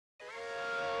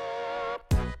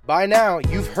By now,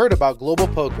 you've heard about Global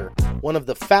Poker, one of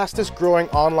the fastest growing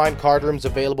online card rooms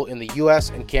available in the US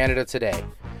and Canada today.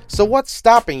 So what's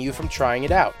stopping you from trying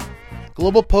it out?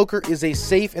 Global Poker is a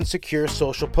safe and secure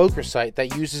social poker site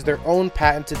that uses their own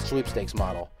patented sweepstakes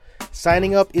model.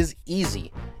 Signing up is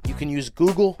easy. You can use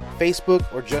Google, Facebook,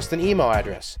 or just an email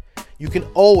address. You can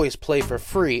always play for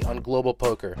free on Global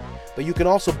Poker, but you can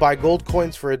also buy gold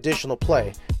coins for additional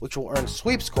play, which will earn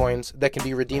sweeps coins that can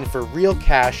be redeemed for real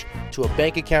cash to a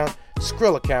bank account,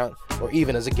 Skrill account, or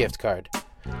even as a gift card.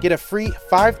 Get a free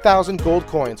 5,000 gold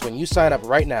coins when you sign up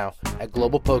right now at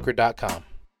globalpoker.com.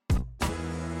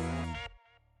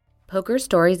 Poker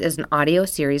Stories is an audio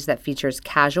series that features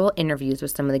casual interviews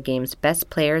with some of the game's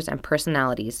best players and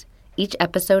personalities. Each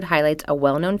episode highlights a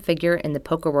well-known figure in the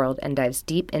poker world and dives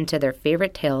deep into their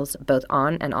favorite tales both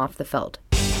on and off the feld.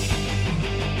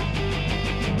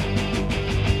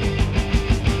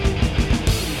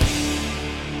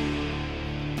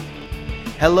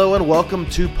 Hello and welcome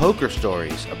to Poker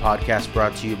Stories, a podcast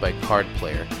brought to you by Card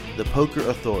Player, the Poker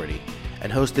Authority,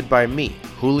 and hosted by me,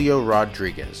 Julio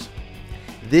Rodriguez.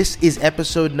 This is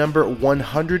episode number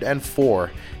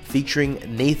 104, featuring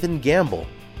Nathan Gamble.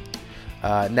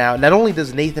 Now, not only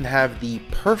does Nathan have the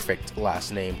perfect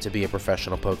last name to be a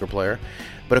professional poker player,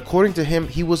 but according to him,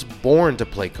 he was born to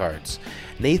play cards.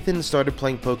 Nathan started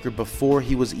playing poker before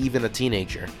he was even a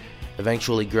teenager,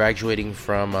 eventually graduating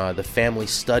from the family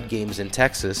stud games in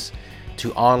Texas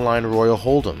to online Royal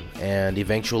Hold'em, and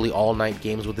eventually all-night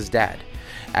games with his dad.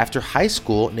 After high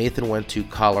school, Nathan went to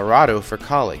Colorado for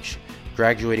college,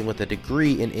 graduating with a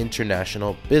degree in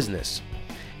international business.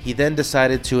 He then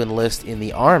decided to enlist in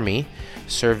the Army,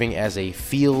 serving as a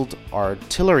field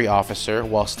artillery officer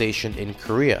while stationed in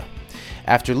Korea.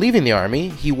 After leaving the Army,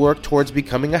 he worked towards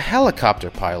becoming a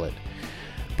helicopter pilot.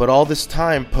 But all this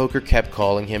time, poker kept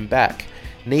calling him back.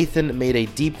 Nathan made a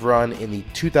deep run in the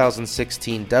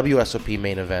 2016 WSOP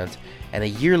main event, and a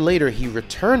year later he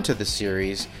returned to the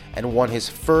series and won his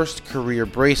first career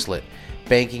bracelet,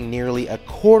 banking nearly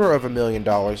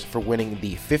 $250,000 for winning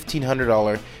the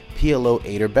 $1,500 PLO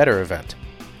 8 or better event.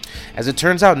 As it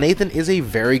turns out, Nathan is a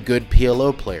very good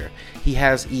PLO player. He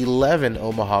has 11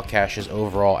 Omaha cashes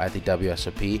overall at the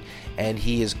WSOP, and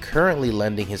he is currently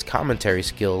lending his commentary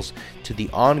skills to the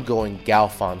ongoing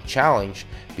Galfond Challenge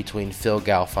between Phil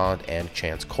Galfond and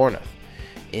Chance Kornuth.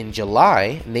 In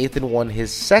July, Nathan won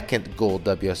his second gold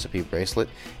WSOP bracelet,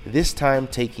 this time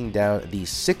taking down the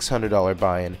 $600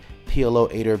 buy-in PLO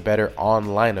 8 or better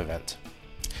online event.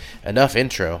 Enough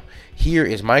intro. Here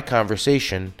is my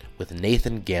conversation with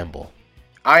Nathan Gamble.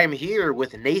 I am here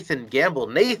with Nathan Gamble.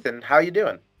 Nathan, how you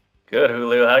doing? Good,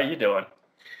 Julio. How you doing?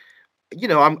 You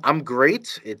know, I'm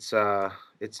great. It's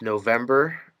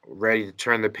November, ready to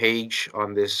turn the page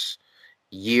on this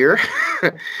year,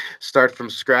 start from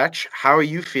scratch. How are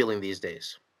you feeling these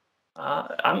days?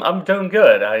 I'm doing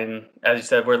good. As you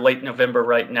said, we're late November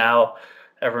right now.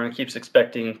 Everyone keeps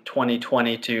expecting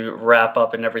 2020 to wrap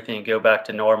up and everything go back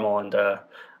to normal, and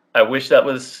I wish that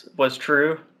was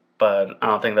true, but I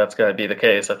don't think that's going to be the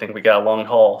case. I think we got a long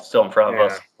haul still in front of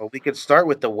us. Well, we could start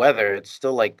with the weather. It's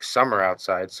still like summer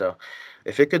outside, so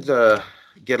if it could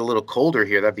get a little colder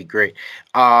here, that'd be great.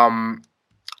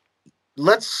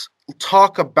 Let's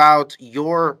talk about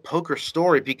your poker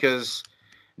story, because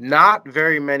not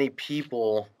very many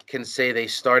people can say they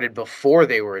started before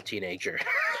they were a teenager.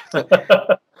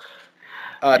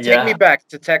 Take me back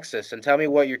to Texas and tell me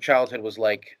what your childhood was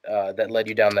like that led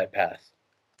you down that path.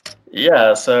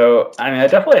 Yeah, so I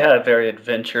definitely had a very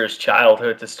adventurous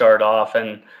childhood to start off,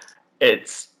 and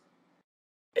it's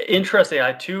interesting. I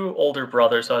had two older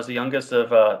brothers, so I was the youngest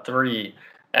of three,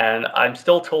 and I'm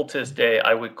still told to this day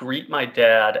I would greet my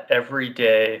dad every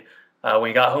day when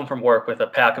he got home from work with a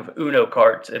pack of Uno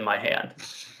cards in my hand.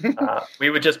 We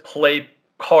would just play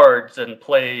cards and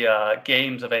play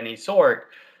games of any sort.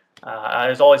 I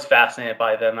was always fascinated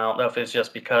by them. I don't know if it's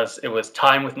just because it was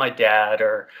time with my dad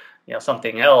or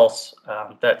something else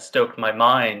that stoked my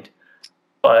mind.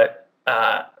 But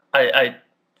I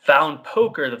found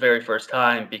poker the very first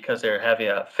time because they were having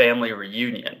a family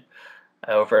reunion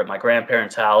over at my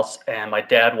grandparents' house, and my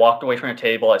dad walked away from the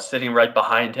table. I was sitting right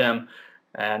behind him,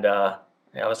 and I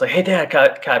was like, "Hey, Dad,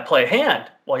 can I play a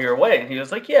hand while you're away?" And he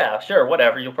was like, "Yeah, sure,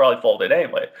 whatever. You'll probably fold it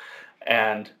anyway."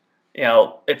 And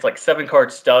it's like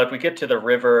 7-card stud. We get to the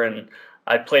river, and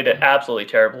I played it absolutely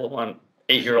terrible. I'm an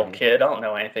 8-year-old kid. I don't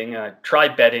know anything. I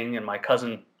tried betting, and my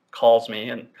cousin calls me,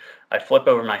 and I flip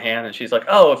over my hand, and she's like,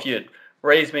 "Oh, if you'd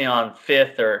raised me on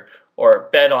 5th or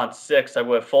bet on 6th, I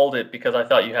would have folded because I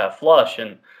thought you had flush."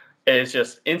 And it's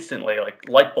just instantly like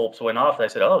light bulbs went off. And I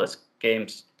said, "Oh, this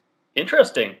game's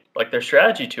interesting, like their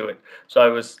strategy to it. So I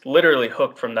was literally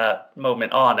hooked from that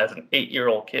moment on as an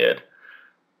 8-year-old kid.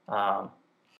 Um,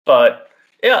 but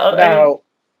yeah, I mean, Now,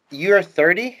 you're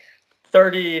 30?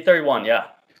 30, 31, yeah.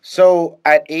 So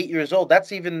at 8 years old,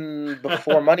 that's even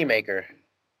before Moneymaker.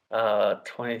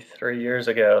 23 years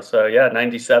ago. So yeah,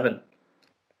 97.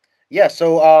 Yeah,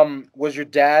 so was your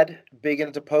dad big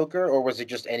into poker, or was it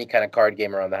just any kind of card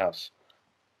game around the house?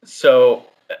 So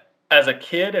as a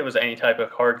kid, it was any type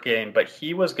of card game, but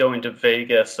he was going to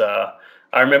Vegas. I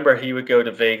remember he would go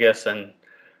to Vegas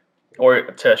or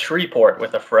to Shreveport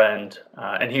with a friend,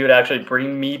 and he would actually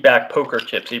bring me back poker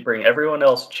chips. He'd bring everyone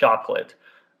else chocolate.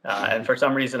 And for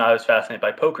some reason, I was fascinated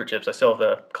by poker chips. I still have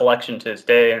the collection to this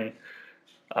day, and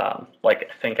like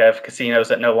I think I have casinos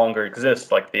that no longer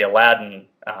exist, like the Aladdin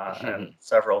and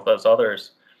several of those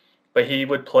others. But he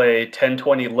would play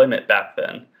 10-20 limit back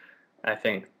then. I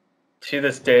think to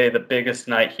this day, the biggest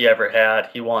night he ever had,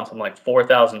 he won something like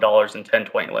 $4,000 in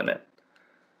 10-20 limit.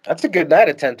 That's a good night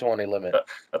at 10-20 limit.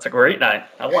 That's a great night.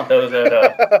 I want those at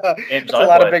games That's a I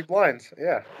lot of play. big blinds.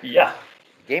 Yeah. Yeah.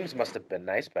 Games must have been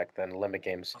nice back then, limit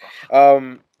games.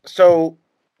 So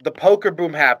the poker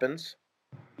boom happens.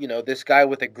 You know, this guy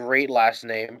with a great last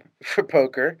name for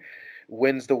poker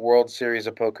wins the World Series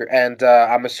of Poker. And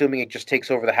I'm assuming it just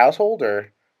takes over the household,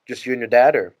 or just you and your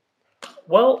dad, or?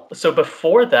 Well, so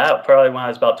before that, probably when I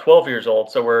was about 12 years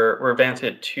old, so we're advancing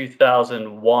at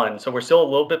 2001, so we're still a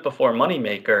little bit before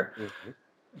Moneymaker. Mhm.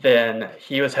 Then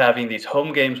he was having these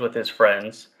home games with his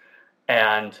friends,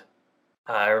 and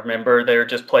I remember they were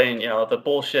just playing, the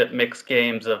bullshit mixed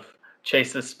games of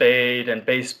Chase the Spade and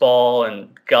baseball and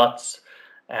guts,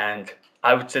 and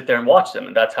I would sit there and watch them,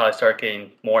 and that's how I started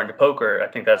getting more into poker. I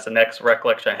think that's the next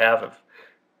recollection I have of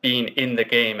being in the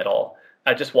game at all.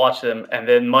 I just watched them, and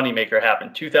then Moneymaker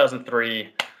happened,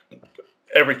 2003.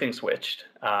 Everything switched.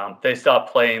 They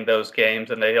stopped playing those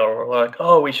games, and they all were like,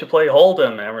 "Oh, we should play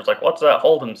Hold'em." And everyone's like, "What's that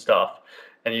Hold'em stuff?"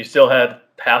 And you still had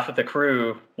half of the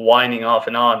crew whining off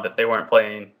and on that they weren't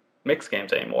playing mixed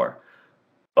games anymore.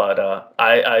 But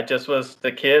I just was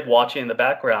the kid watching in the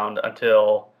background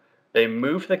until they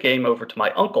moved the game over to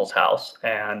my uncle's house,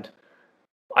 and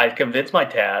I convinced my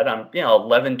dad. I'm,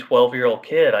 11, 12-year-old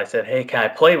kid. I said, "Hey, can I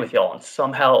play with y'all?" And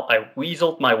somehow I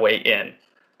weaseled my way in.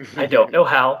 I don't know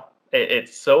how.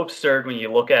 It's so absurd when you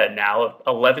look at it now. An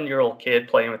 11-year-old kid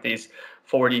playing with these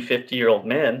 40, 50-year-old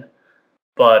men.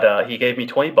 But he gave me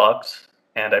 $20,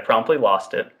 and I promptly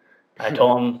lost it. I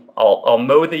told him I'll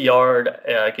mow the yard.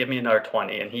 Give me another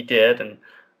 20, and he did. And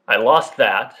I lost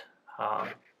that. Um,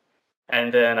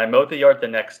 and then I mowed the yard the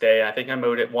next day. I think I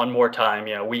mowed it one more time,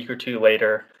 a week or two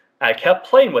later. I kept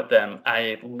playing with them.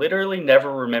 I literally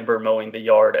never remember mowing the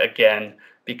yard again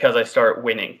because I started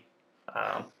winning.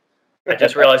 Um, I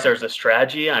just realized there was a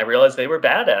strategy, and I realized they were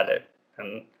bad at it,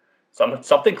 and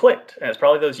something clicked. And it's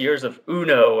probably those years of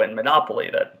Uno and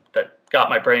Monopoly that got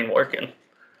my brain working.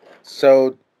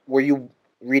 So were you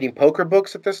reading poker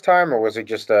books at this time, or was it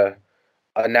just a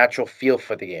natural feel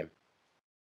for the game?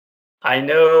 I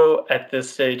know at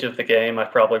this stage of the game,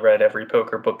 I've probably read every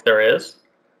poker book there is.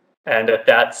 And at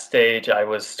that stage, I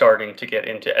was starting to get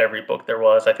into every book there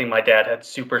was. I think my dad had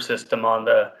Super System on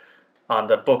the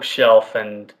bookshelf,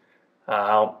 and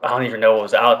I don't even know what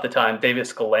was out at the time. David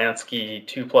Skolansky,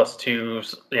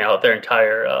 2+2s, their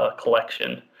entire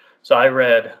collection. So I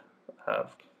read. Uh,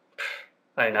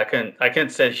 I couldn't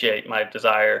satiate my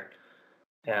desire,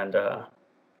 and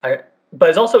but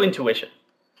it's also intuition.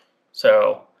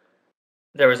 So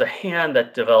there was a hand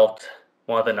that developed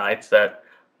one of the nights that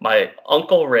my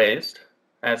uncle raised,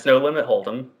 and it's no limit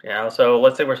hold'em. So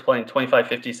let's say we're playing 25,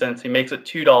 50 cents. He makes it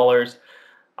 $2.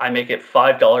 I make it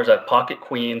 $5. I have pocket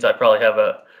queens. I probably have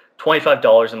a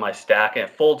 $25 in my stack, and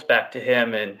it folds back to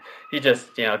him, and he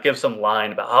just gives some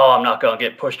line about, "Oh, I'm not gonna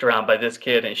get pushed around by this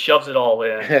kid," and he shoves it all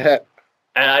in.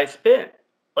 And I spent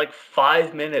like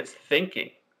 5 minutes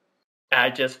thinking. And I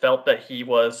just felt that he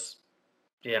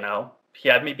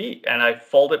had me beat. And I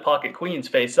folded pocket queens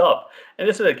face up. And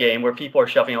this is a game where people are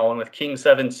shoving all in with king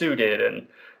seven suited and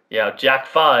jack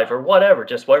five or whatever,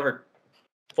 just whatever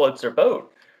floats their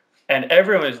boat. And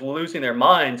everyone is losing their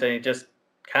minds, and he just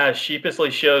kind of sheepishly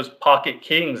shows pocket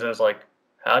kings and is like,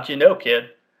 "How'd you know, kid?"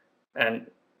 And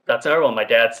that's another one my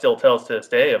dad still tells to this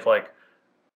day of like,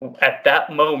 at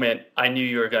that moment, I knew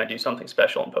you were going to do something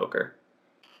special in poker.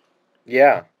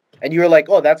 Yeah. And you were like,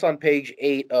 "Oh, that's on page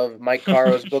 8 of Mike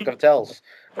Caro's Book of Tells."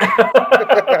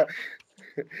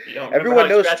 Everyone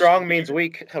knows strong means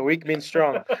weak. Weak means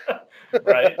strong.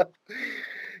 Right?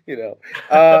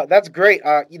 That's great.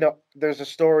 There's a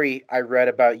story I read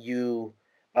about you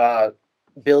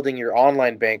building your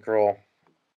online bankroll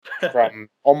from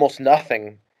almost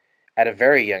nothing At a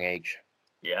very young age.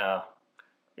 Yeah.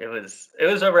 It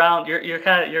was around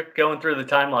you're going through the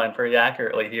timeline pretty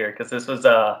accurately here because this was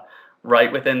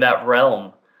right within that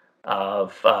realm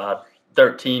of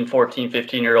 13, 14,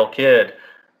 15-year-old kid.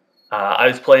 I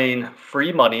was playing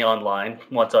free money online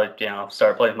once I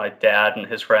started playing with my dad and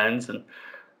his friends, and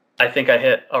I think I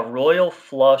hit a royal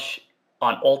flush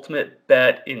on ultimate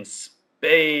bet in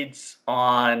spades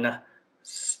on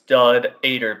stud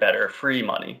 8 or better free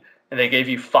money, and they gave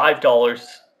you $5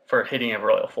 for hitting a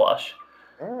royal flush.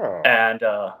 Oh. And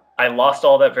I lost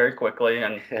all that very quickly.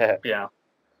 And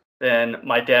then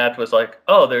my dad was like,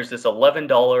 "Oh, there's this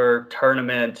 $11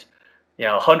 tournament,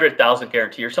 100,000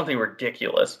 guarantee or something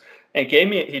ridiculous," and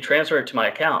he transferred it to my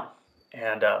account,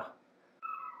 and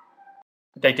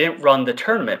they didn't run the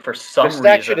tournament for some reason. The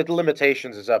statute of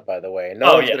limitations is up, by the way.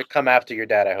 No one's going to come after your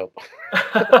dad, I hope.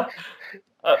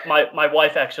 My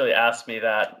wife actually asked me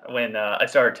that when I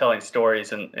started telling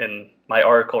stories in my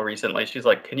article recently. She's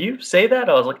like, "Can you say that?"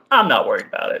 I was like, "I'm not worried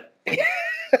about it."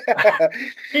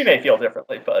 He may feel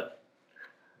differently, but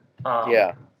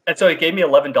yeah. And so he gave me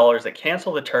 $11 to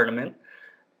cancel the tournament,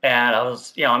 and I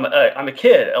was, I'm a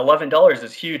kid. $11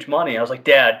 is huge money. I was like,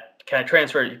 "Dad, can I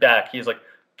transfer you back?" He's like,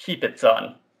 "Keep it,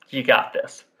 son. You got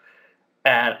this."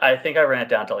 And I think I ran it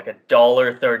down to like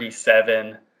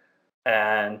 $1.37,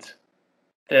 and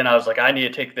then I was like, I need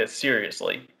to take this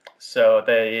seriously. So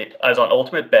I was on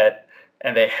Ultimate Bet,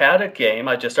 and they had a game.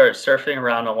 I just started surfing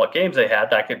around on what games they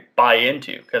had that I could buy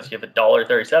into because you have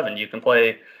 $1.37. You can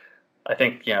play, I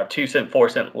think, 2 cent, 4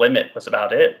 cent limit was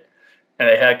about it. And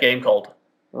they had a game called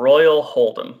Royal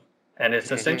Hold'em, and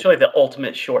it's essentially the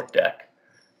ultimate short deck.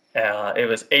 It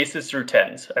was aces through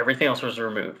tens. Everything else was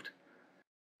removed.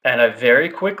 And I very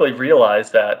quickly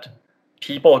realized that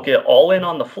people get all in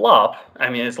on the flop. I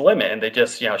mean, it's limit, and they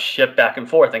just shift back and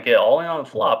forth and get all in on the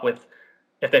flop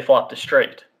if they flop to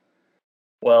straight.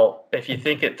 Well, if you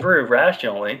think it through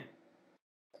rationally,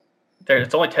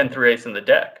 it's only 10 through ace in the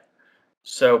deck.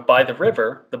 So by the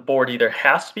river, the board either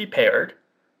has to be paired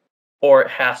or it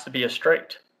has to be a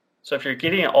straight. So if you're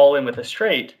getting it all in with a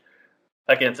straight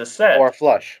against a set or a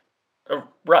flush,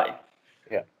 right?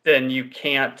 Yeah. Then you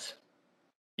can't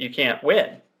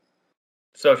win.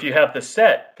 So if you have the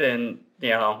set, then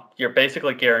you're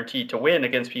basically guaranteed to win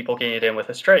against people getting it in with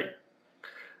a straight.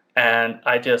 And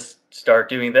I just started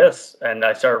doing this, and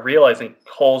I started realizing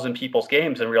holes in people's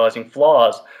games and realizing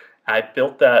flaws. I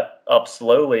built that up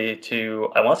slowly to,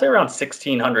 I want to say, around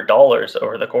 $1,600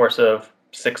 over the course of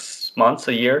 6 months,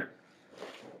 a year.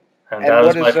 And that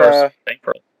was my first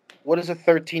bankroll. What does a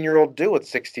 13-year-old do with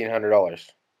 $1,600?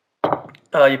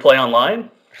 You play online.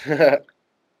 I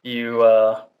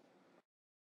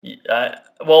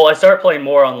started playing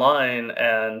more online,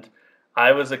 and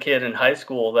I was a kid in high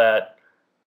school that,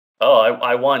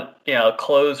 I want,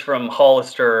 clothes from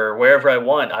Hollister or wherever I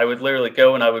want. I would literally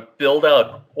go and I would build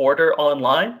out an order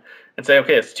online and say,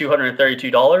 okay, it's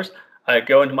 $232. I'd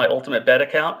go into my Ultimate Bet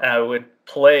account and I would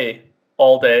play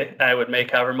all day, and I would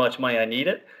make however much money I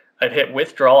needed. I'd hit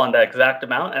withdraw on that exact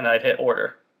amount, and I'd hit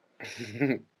order.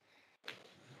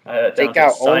 Take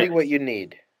out only what you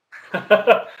need.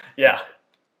 Yeah.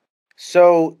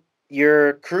 So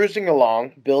you're cruising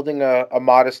along, building a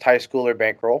modest high schooler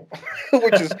bankroll,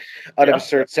 which is an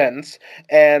absurd sentence.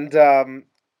 And,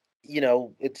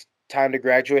 it's time to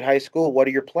graduate high school. What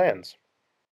are your plans?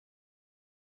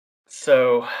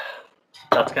 So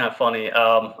that's kind of funny.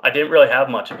 I didn't really have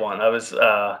much of one.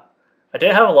 I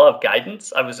didn't have a lot of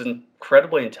guidance. I was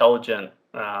incredibly intelligent.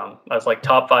 I was like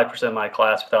top 5% of my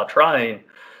class without trying,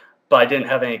 but I didn't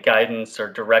have any guidance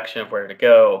or direction of where to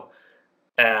go.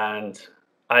 And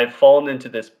I've fallen into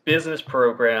this business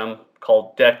program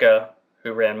called DECA,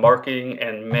 who ran marketing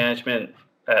and management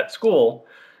at school.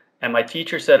 And my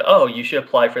teacher said, "Oh, you should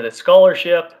apply for this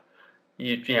scholarship.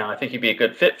 I think you'd be a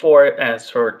good fit for it." And it's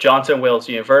for Johnson Wales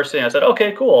University. And I said,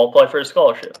 "Okay, cool. I'll apply for a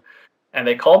scholarship." And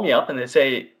they called me up and they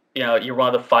say, "You're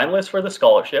one of the finalists for the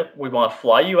scholarship. We want to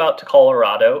fly you out to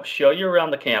Colorado, show you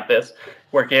around the campus.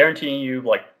 We're guaranteeing you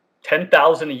like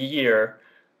 $10,000 a year.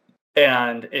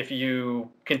 And if you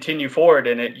continue forward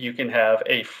in it, you can have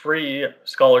a free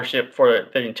scholarship for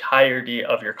the entirety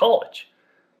of your college."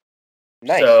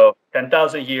 Nice. So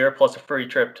 $10,000 a year plus a free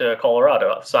trip to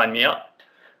Colorado. Sign me up.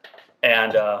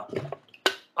 And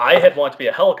I had wanted to be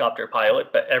a helicopter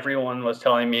pilot, but everyone was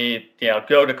telling me,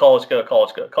 go to college, go to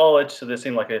college, go to college. So this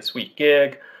seemed like a sweet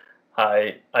gig.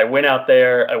 I went out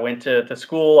there. I went to the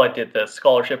school. I did the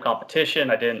scholarship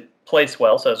competition. I didn't place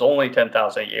well, so it was only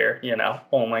 $10,000 a year.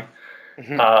 Only.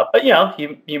 Mm-hmm. But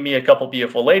you meet a couple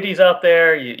beautiful ladies out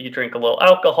there. You drink a little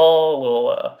alcohol, a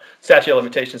little statute of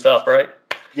limitations up, right?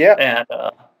 Yeah. And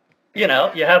you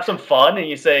know, you have some fun and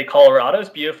you say Colorado's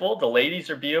beautiful, the ladies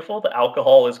are beautiful, the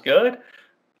alcohol is good,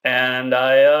 and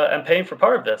I am paying for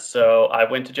part of this. So I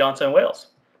went to Johnson& Wales.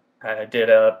 I did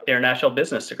a international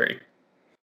business degree.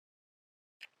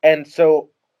 And so,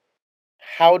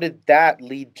 how did that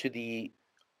lead to the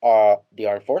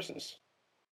armed forces?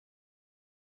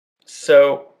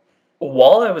 So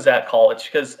while I was at college,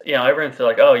 because you know everyone's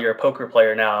like, "Oh, you're a poker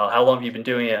player now. How long have you been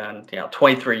doing it?" And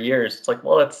 23 years. It's like,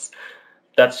 well,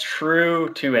 that's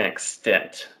true to an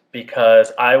extent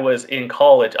because I was in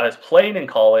college. I was playing in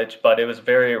college, but it was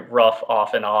very rough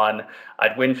off and on.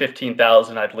 I'd win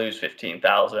 15,000, I'd lose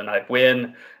 15,000. I'd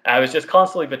win. I was just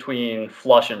constantly between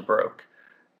flush and broke.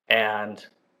 And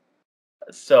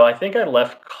so I think I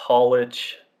left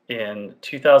college in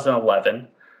 2011.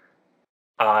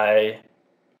 I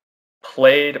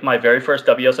played my very first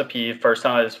WSOP, first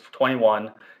time I was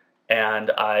 21,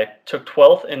 and I took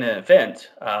 12th in an event,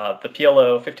 the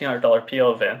PLO, $1,500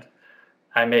 PLO event.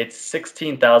 I made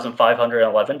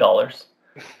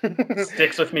 $16,511.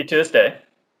 Sticks with me to this day.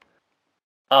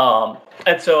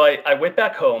 And so I went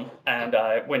back home and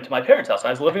I went to my parents' house. I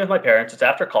was living with my parents. It's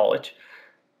after college.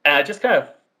 And I just kind of,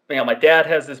 my dad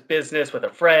has this business with a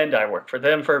friend. I worked for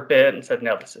them for a bit and said,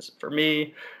 no, this isn't for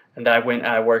me. And I went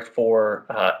and I worked for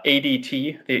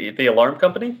ADT, the alarm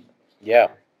company. Yeah.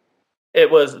 It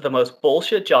was the most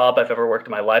bullshit job I've ever worked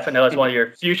in my life. I know that's one of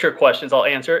your future questions. I'll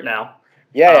answer it now.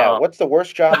 Yeah. What's the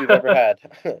worst job you've ever had?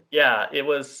 Yeah, it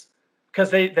was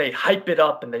because they hype it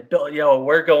up and they build,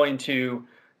 we're going to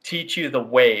teach you the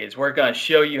ways. We're going to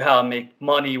show you how to make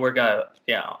money. We're going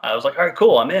to, I was like, all right,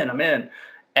 cool. I'm in.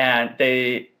 And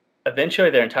they eventually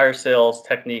their entire sales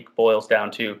technique boils down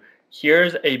to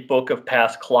here's a book of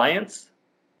past clients.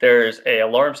 There's a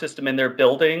alarm system in their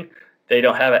building. They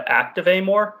don't have it active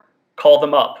anymore. Call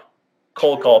them up.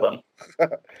 Cold call them.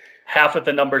 Half of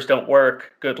the numbers don't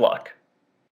work. Good luck.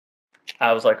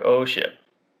 I was like, oh shit.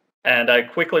 And I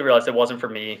quickly realized it wasn't for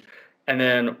me. And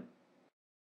then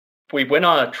we went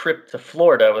on a trip to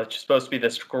Florida, which is supposed to be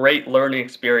this great learning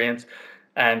experience.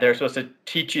 And they're supposed to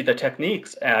teach you the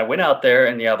techniques. And I went out there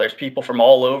and, there's people from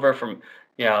all over, from,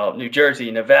 New Jersey,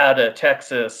 Nevada,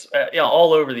 Texas,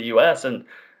 all over the US. And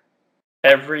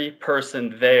every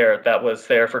person there that was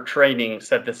there for training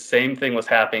said the same thing was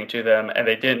happening to them. And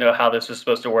they didn't know how this was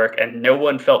supposed to work. And no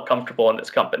one felt comfortable in this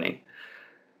company.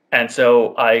 And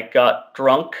so I got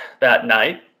drunk that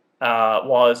night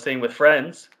while I was staying with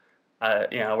friends.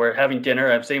 We're having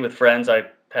dinner. I'm staying with friends. I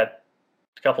had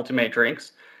a couple too many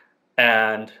drinks,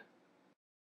 and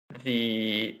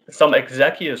some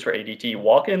executives for ADT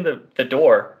walk in the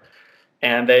door,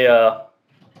 and they're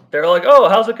like, "Oh,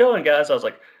 how's it going, guys?" I was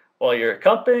like, "Well, your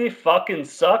company fucking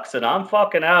sucks, and I'm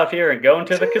fucking out of here and going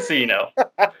to the casino."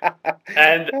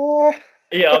 And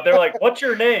they're like, "What's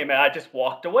your name?" And I just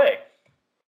walked away.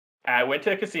 I went to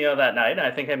the casino that night, and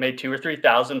I think I made 2,000 or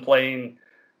 3,000 playing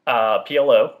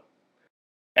PLO.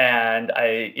 And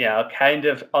I, kind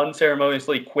of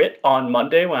unceremoniously quit on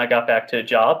Monday when I got back to a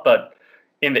job. But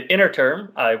in the interterm,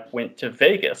 I went to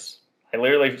Vegas. I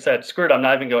literally said, screw it, I'm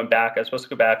not even going back. I was supposed to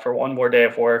go back for one more day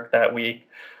of work that week.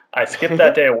 I skipped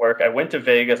that day of work. I went to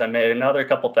Vegas. I made another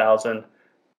couple thousand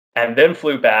and then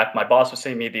flew back. My boss was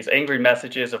sending me these angry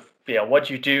messages of, what'd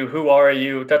you do? Who are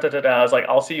you? Da, da, da, da. I was like,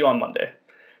 I'll see you on Monday.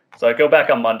 So I go back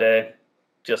on Monday,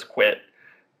 just quit.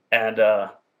 And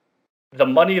the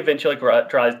money eventually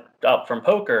dried up from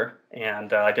poker,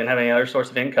 and I didn't have any other source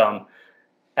of income.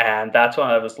 And that's when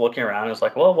I was looking around. I was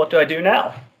like, well, what do I do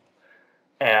now?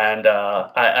 And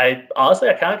I honestly,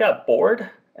 I kind of got bored,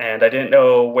 and I didn't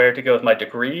know where to go with my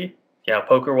degree.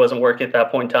 Poker wasn't working at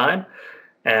that point in time.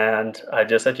 And I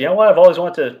just said, you know what? I've always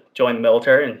wanted to join the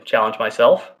military and challenge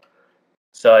myself.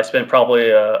 So I spent probably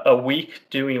a week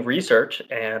doing research,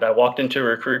 and I walked into a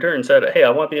recruiter and said, hey, I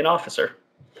want to be an officer.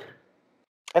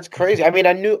 That's crazy. I mean,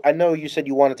 I know you said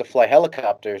you wanted to fly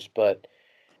helicopters, but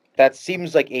that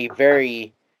seems like a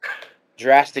very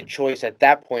drastic choice at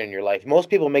that point in your life. Most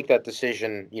people make that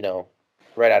decision,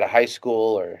 right out of high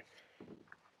school or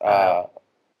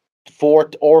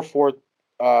for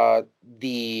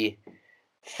the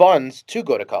funds to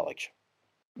go to college.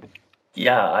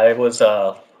 Yeah, I was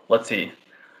let's see,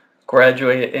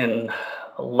 graduated in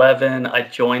 11. I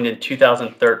joined in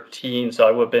 2013, so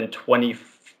I would have been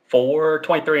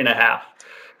 23 and a half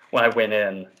when I went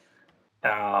in.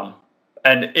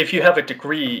 And if you have a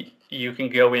degree, you can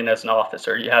go in as an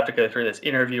officer. You have to go through this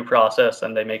interview process,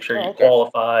 and they make sure you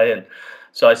qualify. And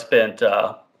so I spent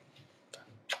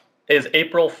is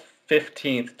April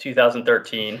 15th,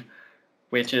 2013,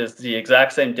 which is the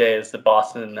exact same day as the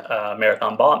Boston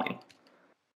Marathon bombing.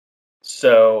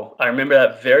 So I remember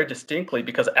that very distinctly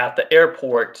because at the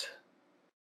airport,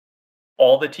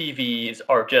 all the TVs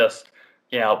are just,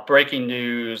 breaking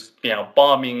news,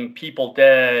 bombing, people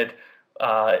dead,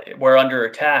 we're under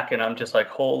attack. And I'm just like,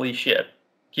 holy shit.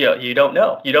 You don't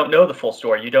know. You don't know the full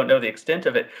story. You don't know the extent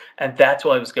of it. And that's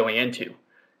what I was going into.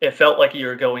 It felt like you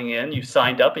were going in, you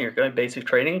signed up, and you're going basic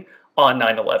training on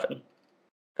 9/11.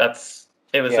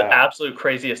 It was the absolute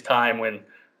craziest time when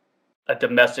a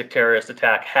domestic terrorist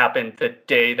attack happened the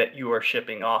day that you were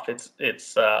shipping off.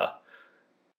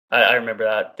 I remember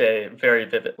that day very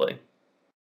vividly.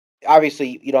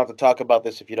 Obviously, you don't have to talk about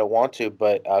this if you don't want to,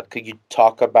 but could you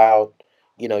talk about,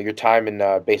 your time in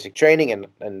basic training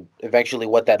and eventually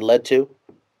what that led to,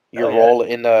 your role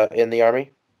in the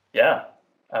Army? Yeah.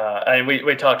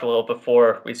 We talked a little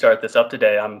before we started this up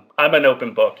today. I'm an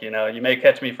open book. You may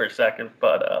catch me for a second,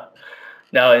 but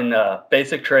now in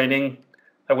basic training,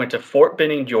 I went to Fort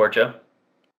Benning, Georgia.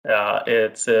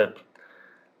 It's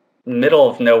middle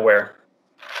of nowhere.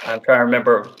 I'm trying to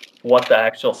remember what the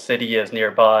actual city is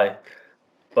nearby,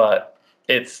 but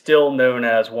it's still known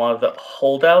as one of the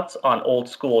holdouts on old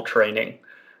school training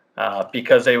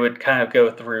because they would kind of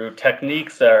go through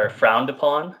techniques that are frowned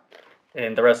upon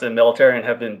in the rest of the military and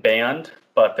have been banned,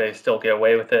 but they still get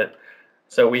away with it.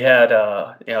 So we had,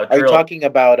 Are you talking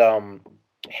about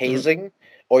hazing,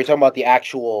 or are you talking about the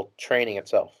actual training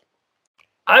itself?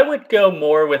 I would go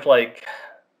more with like,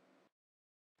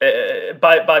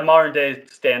 by modern day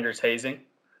standards, hazing.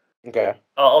 Okay.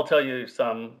 I'll tell you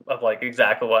some of like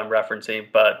exactly what I'm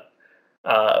referencing, but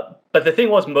the thing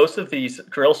was, most of these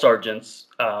drill sergeants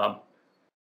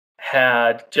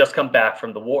had just come back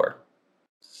from the war.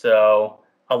 So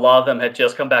a lot of them had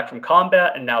just come back from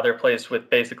combat, and now they're placed with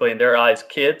basically, in their eyes,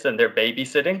 kids, and they're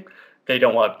babysitting. They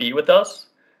don't want to be with us.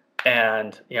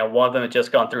 And, one of them had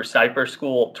just gone through sniper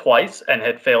school twice and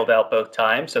had failed out both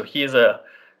times. So he's a,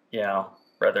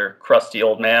 rather crusty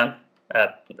old man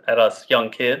at us young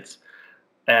kids.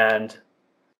 And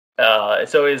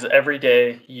so is every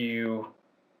day you're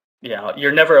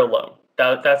never alone.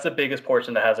 That's the biggest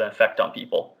portion that has an effect on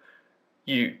people.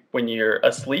 When you're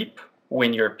asleep,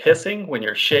 when you're pissing, when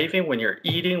you're shaving, when you're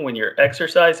eating, when you're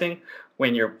exercising,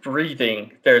 when you're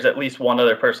breathing, there's at least one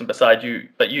other person beside you,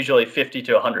 but usually 50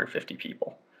 to 150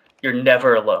 people. You're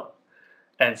never alone.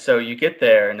 And so you get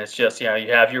there and it's just, you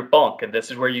have your bunk and this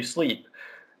is where you sleep.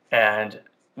 And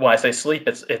when I say sleep,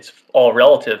 it's all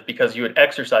relative because you would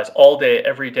exercise all day,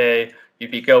 every day.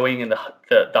 You'd be going in the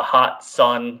hot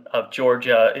sun of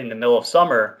Georgia in the middle of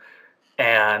summer,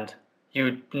 and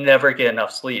you'd never get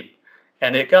enough sleep.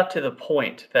 And it got to the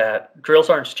point that drill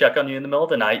sergeants check on you in the middle of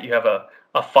the night. You have a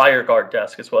fire guard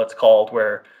desk is what it's called,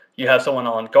 where you have someone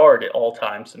on guard at all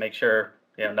times to make sure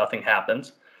nothing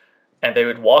happens. And they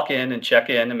would walk in and check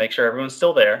in and make sure everyone's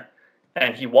still there.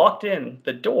 And he walked in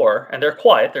the door, and they're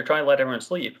quiet. They're trying to let everyone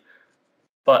sleep.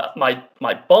 But my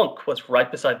bunk was right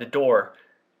beside the door.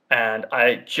 And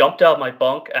I jumped out of my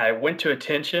bunk, and I went to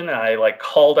attention, and I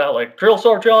called out, drill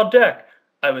sergeant on deck.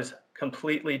 I was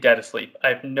completely dead asleep. I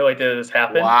have no idea this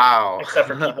happened. Wow. Except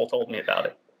for people told me about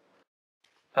it.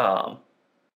 And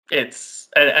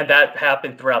that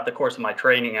happened throughout the course of my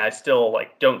training. I still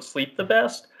don't sleep the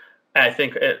best. And I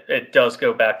think it does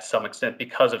go back to some extent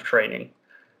because of training.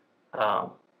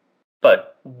 So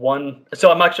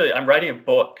I'm writing a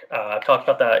book. I talked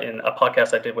about that in a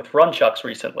podcast I did with Runchucks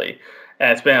recently,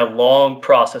 and it's been a long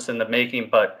process in the making.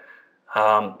 But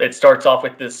it starts off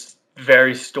with this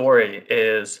very story.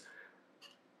 Is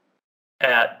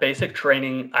at basic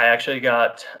training, I actually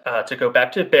got to go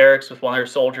back to barracks with one other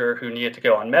soldier who needed to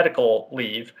go on medical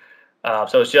leave.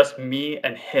 So it's just me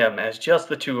and him, and it's just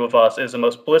the two of us. It's the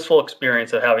most blissful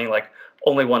experience of having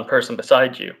only one person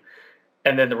beside you.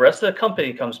 And then the rest of the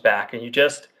company comes back, and you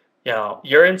just,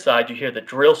 you're inside, you hear the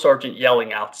drill sergeant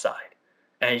yelling outside,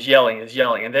 and he's yelling,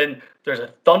 and then there's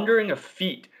a thundering of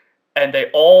feet, and they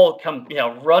all come,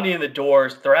 running in the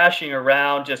doors, thrashing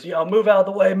around, just, move out of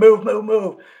the way, move.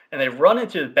 And they run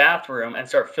into the bathroom and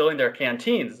start filling their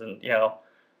canteens. And,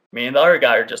 me and the other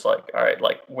guy are just all right,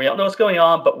 we don't know what's going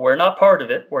on, but we're not part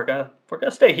of it. We're gonna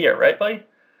stay here, right, buddy?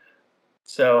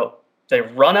 So they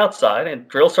run outside, and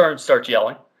drill sergeant starts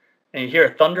yelling. And you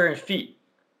hear thundering feet,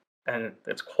 and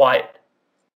it's quiet,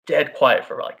 dead quiet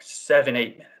for 7-8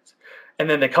 minutes. And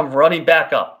then they come running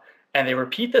back up, and they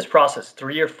repeat this process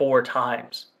 3 or 4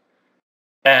 times.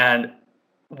 And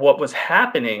what was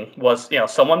happening was,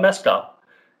 someone messed up,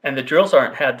 and the drill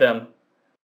sergeant had them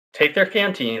take their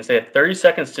canteens. They had 30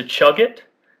 seconds to chug it,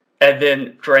 and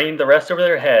then drain the rest over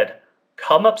their head,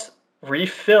 come up,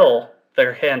 refill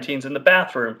their canteens in the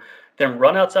bathroom, then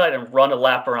run outside and run a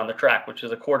lap around the track, which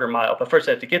is a quarter mile. But first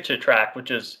I have to get to the track,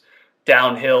 which is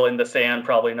downhill in the sand,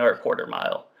 probably another quarter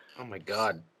mile. Oh my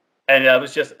God. And it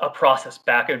was just a process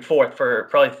back and forth for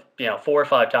probably 4 or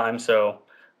 5 times. So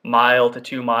mile to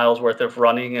 2 miles worth of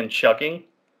running and chugging.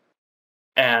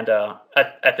 And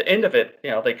at the end of it,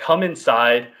 they come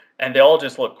inside and they all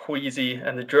just look queasy.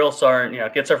 And the drill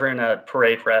sergeant, gets everyone in a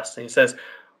parade rest. And he says,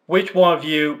 "Which one of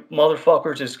you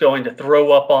motherfuckers is going to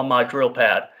throw up on my drill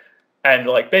pad?" And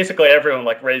like basically everyone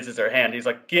like raises their hand. He's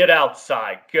like, "Get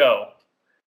outside, go!"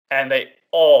 And they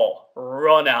all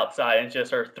run outside and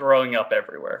just are throwing up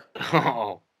everywhere.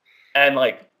 Oh. And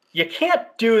like you can't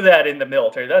do that in the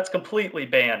military. That's completely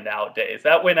banned nowadays.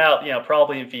 That went out,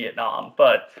 probably in Vietnam.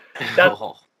 But that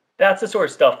that's the sort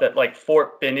of stuff that like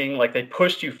Fort Benning, like they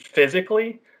pushed you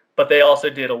physically, but they also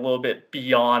did a little bit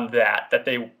beyond that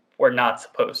they were not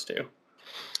supposed to.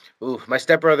 Ooh, my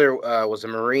stepbrother was a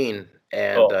Marine,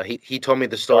 and Oh, he told me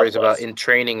the stories God about bless. in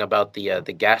training about the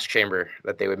gas chamber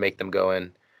that they would make them go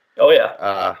in Oh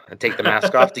yeah. and take the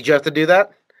mask off. Did you have to do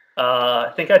that?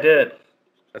 I think I did.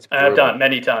 That's And I've done brutal. it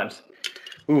many times.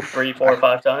 Oof. 3, 4,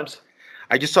 5 times.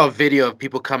 I just saw a video of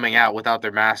people coming out without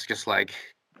their mask, just like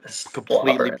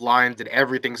completely Slobbering. blind, and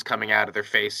everything's coming out of their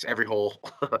face, every hole.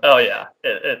 Oh yeah.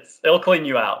 It'll clean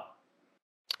you out.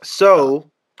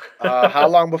 So, how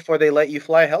long before they let you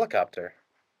fly a helicopter?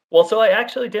 Well, so I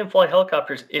actually didn't fly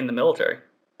helicopters in the military.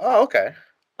 Oh, okay.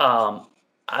 Um,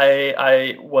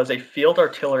 I was a field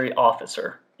artillery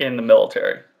officer in the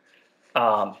military,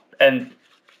 and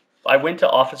I went to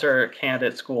officer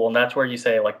candidate school, and that's where you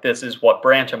say like, "This is what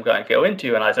branch I'm going to go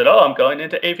into." And I said, "Oh, I'm going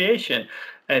into aviation."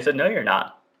 And he said, "No, you're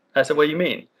not." I said, "What do you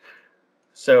mean?"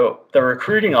 So the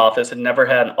recruiting office had never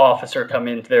had an officer come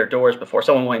into their doors before,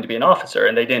 someone wanting to be an officer,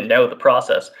 and they didn't know the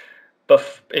process.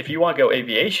 But if you want to go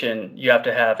aviation, you have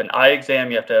to have an eye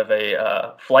exam, you have to have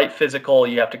a flight physical,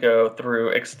 you have to go through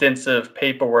extensive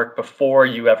paperwork before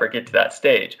you ever get to that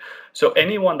stage. So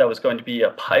anyone that was going to be a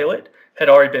pilot had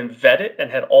already been vetted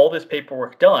and had all this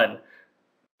paperwork done.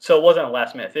 So it wasn't a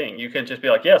last minute thing. You can just be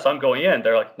like, "Yes, I'm going in."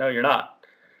 They're like, "No, you're not."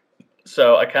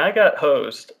 So I kind of got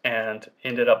hosed and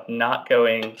ended up not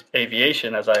going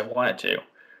aviation as I wanted to.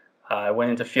 I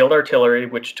went into field artillery,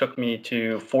 which took me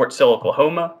to Fort Sill,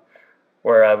 Oklahoma,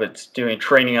 where I was doing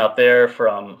training out there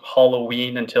from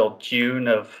Halloween until June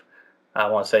of, I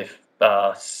want to say,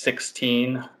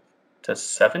 16 to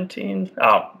 17.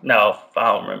 Oh, no,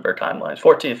 I don't remember timelines.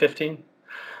 14 to 15.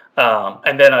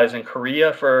 And then I was in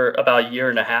Korea for about a year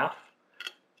and a half,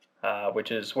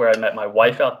 which is where I met my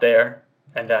wife out there.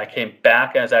 And then I came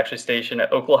back and I was actually stationed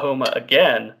at Oklahoma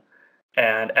again.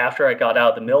 And after I got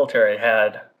out of the military, I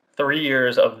had 3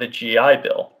 years of the GI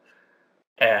Bill.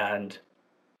 And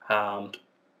um,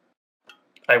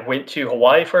 I went to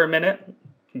Hawaii for a minute,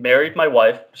 married my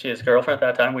wife. She was a girlfriend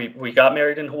at that time. We got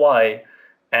married in Hawaii.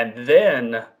 And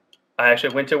then I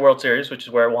actually went to World Series, which is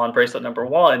where I won bracelet number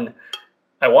 1.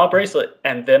 I won a bracelet,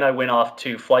 and then I went off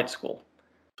to flight school.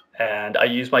 And I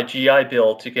used my GI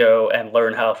Bill to go and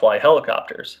learn how to fly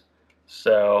helicopters.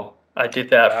 So I did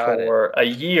that Got it. for a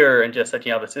year and just said,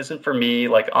 this isn't for me.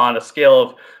 Like on a scale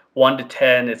of 1 to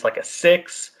 10, it's like a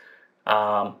 6.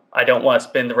 I don't want to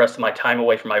spend the rest of my time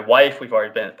away from my wife. We've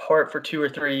already been apart for 2 or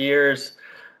 3 years.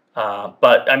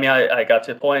 But I mean, I got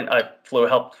to the point I flew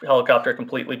a helicopter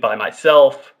completely by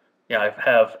myself. I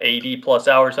have 80 plus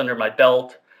hours under my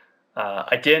belt.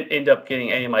 I didn't end up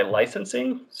getting any of my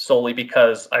licensing solely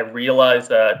because I realized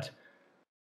that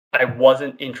I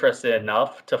wasn't interested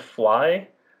enough to fly.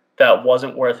 That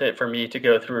wasn't worth it for me to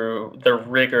go through the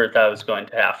rigor that I was going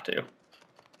to have to.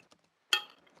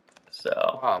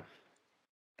 So, Wow.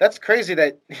 That's crazy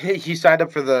that you signed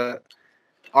up for the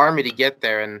army to get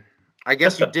there, and I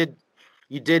guess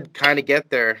you did kind of get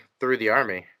there through the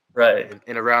army right.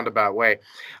 in a roundabout way.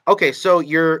 Okay, so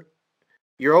you're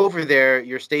over there,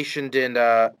 you're stationed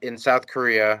in South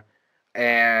Korea,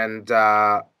 and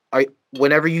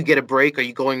whenever you get a break, are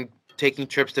you taking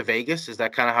trips to Vegas? Is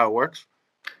that kind of how it works?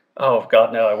 Oh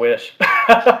God, no! I wish.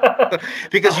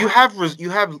 Because you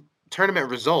have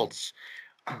tournament results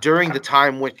during the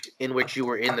time in which you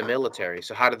were in the military.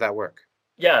 So how did that work?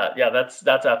 Yeah, that's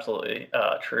absolutely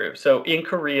true. So in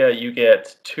Korea, you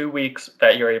get 2 weeks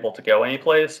that you're able to go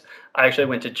anyplace. I actually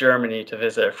went to Germany to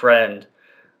visit a friend,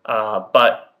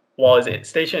 but while I was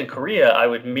stationed in Korea, I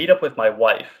would meet up with my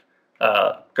wife,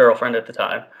 girlfriend at the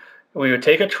time. We would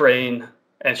take a train,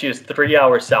 and she was 3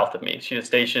 hours south of me. She was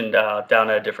stationed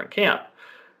down at a different camp,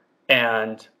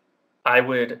 and I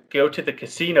would go to the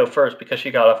casino first because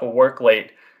she got off of work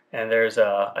late. And there's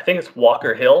I think it's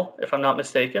Walker Hill, if I'm not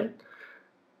mistaken.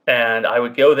 And I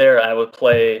would go there and I would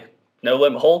play No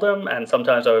Limit Hold'em, and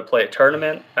sometimes I would play a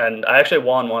tournament. And I actually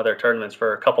won one of their tournaments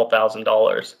for a couple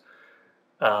 $1,000s.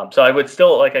 So I would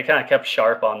still I kind of kept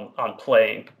sharp on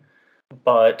playing.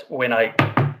 but when I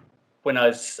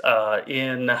was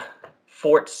in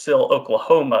Fort Sill,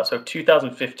 Oklahoma, so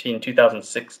 2015,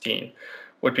 2016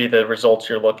 would be the results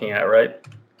you're looking at, right?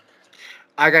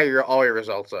 I got all your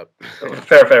results up.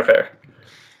 Fair.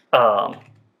 Um,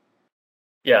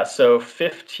 yeah, so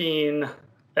 15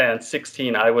 and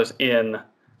 16, I was in.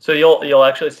 So you'll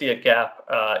actually see a gap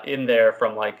in there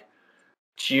from like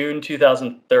June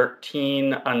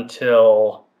 2013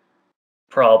 until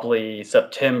probably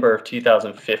September of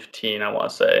 2015, I want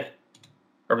to say,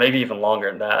 or maybe even longer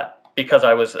than that, because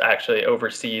I was actually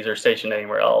overseas or stationed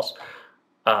anywhere else.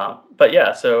 But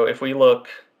yeah, so if we look,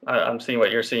 I'm seeing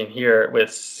what you're seeing here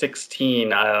with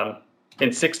 16.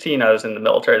 In 16, I was in the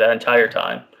military that entire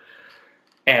time,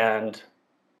 and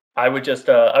I would just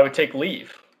I would take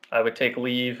leave. I would take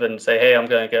leave and say, hey, I'm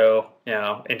going to go,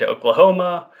 into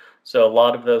Oklahoma. So a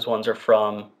lot of those ones are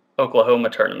from Oklahoma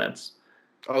tournaments.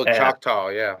 Oh, And Choctaw,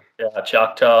 yeah. yeah,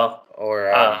 Choctaw.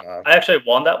 Or I actually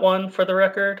won that one for the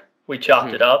record. We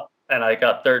chopped it up, and I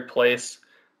got third place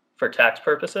for tax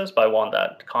purposes, but I won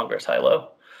that Congress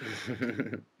high-low.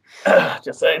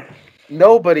 Just saying.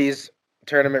 Nobody's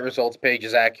tournament results page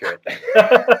is accurate.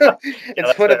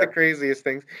 It's one of the craziest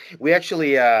things. We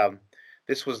actually,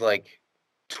 this was like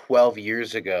 12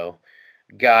 years ago,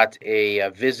 got a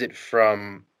visit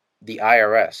from the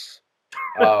IRS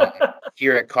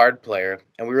here at Card Player,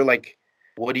 and we were like,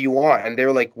 "What do you want?" And they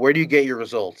were like, "Where do you get your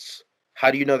results?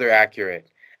 How do you know they're accurate?"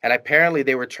 And apparently,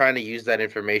 they were trying to use that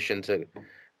information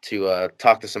to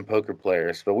talk to some poker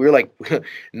players, but we were like,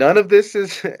 none of this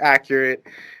is accurate.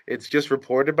 It's just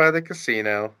reported by the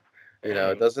casino.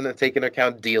 It doesn't take into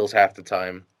account deals half the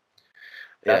time.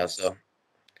 So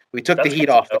we took the heat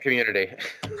off the community.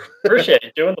 Appreciate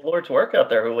you doing the Lord's work out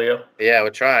there, Julio. Yeah,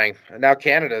 we're trying. Now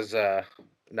Canada's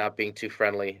not being too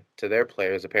friendly to their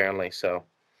players, apparently. So.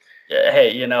 Yeah,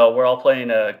 hey, we're all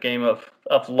playing a game of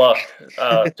luck.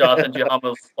 Jonathan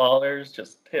Giacomo's followers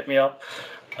just hit me up.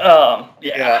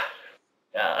 Yeah,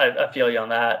 I feel you on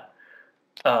that.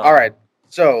 All right,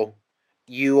 so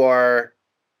you are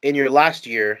in your last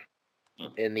year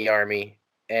in the Army,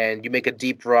 and you make a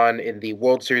deep run in the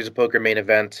World Series of Poker main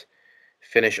event,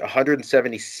 finish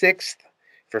 176th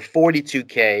for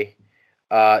 42K.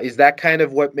 Is that kind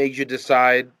of what made you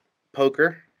decide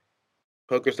poker's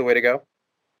the way to go?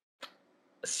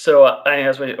 So,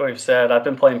 as we've said, I've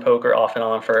been playing poker off and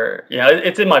on for,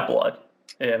 it's in my blood.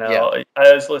 I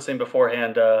was listening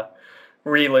beforehand,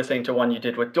 re-listening to one you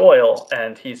did with Doyle,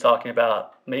 and he's talking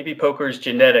about maybe poker is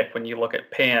genetic when you look at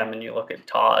Pam and you look at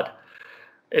Todd.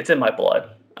 It's in my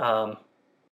blood.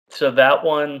 So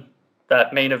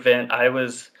that main event, I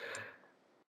was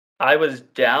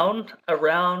down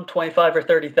around 25 or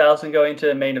 30,000 going to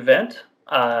the main event.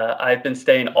 I've been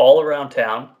staying all around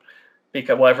town,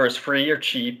 because whether it's free or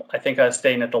cheap. I think I was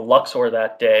staying at the Luxor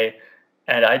that day,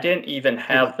 and I didn't even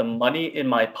have the money in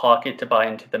my pocket to buy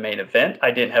into the main event. I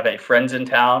didn't have any friends in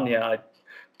town. I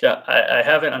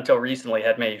haven't until recently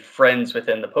had many friends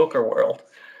within the poker world.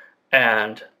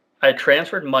 And I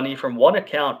transferred money from one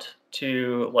account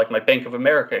to like my Bank of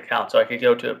America account, so I could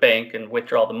go to a bank and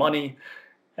withdraw the money,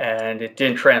 and it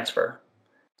didn't transfer.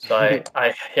 So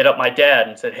I hit up my dad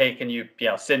and said, hey, can you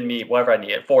send me whatever I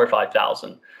needed, 4,000 or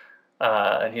 5,000.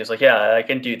 And he was like, yeah, I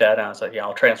can do that. And I was like, yeah,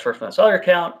 I'll transfer from this other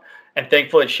account. And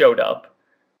thankfully it showed up.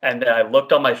 And then I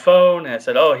looked on my phone and I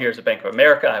said, oh, here's a Bank of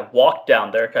America. I walked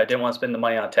down there because I didn't want to spend the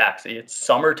money on a taxi. It's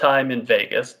summertime in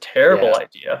Vegas. Terrible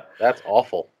idea. That's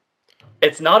awful.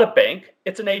 It's not a bank.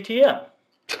 It's an ATM.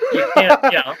 You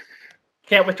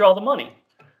can't withdraw the money.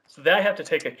 So then I have to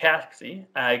take a taxi.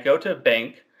 I go to a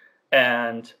bank,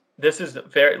 and this is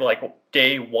very like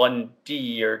day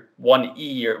 1D or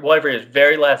 1E or whatever it is,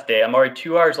 very last day. I'm already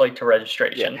 2 hours late to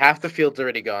registration. Yeah, half the field's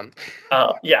already gone.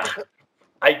 Yeah.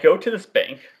 I go to this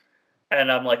bank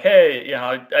and I'm like, hey,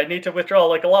 I need to withdraw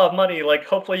like a lot of money. Like,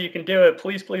 hopefully you can do it.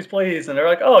 Please, please, please. And they're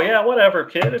like, oh, yeah, whatever,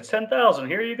 kid. It's 10,000.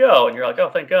 Here you go. And you're like,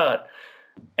 oh, thank God.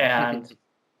 And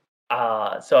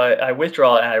so I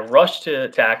withdraw and I rush to the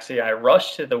taxi. I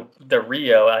rush to the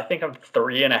Rio. I think I'm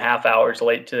 3.5 hours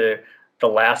late to the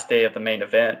last day of the main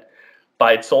event. But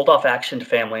I'd sold off action to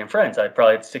family and friends. I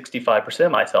probably had 65%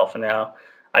 of myself. And now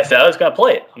I said I was going to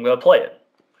play it. I'm going to play it.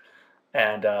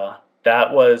 And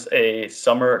that was a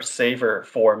summer saver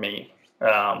for me,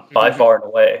 by far and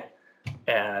away.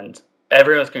 And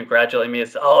everyone was congratulating me.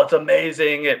 It's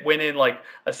amazing. It went in like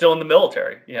I'm still in the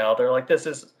military. They're like, this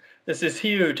is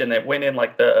huge. And it went in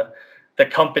like the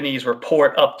company's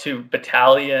report up to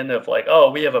battalion of like,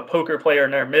 oh, we have a poker player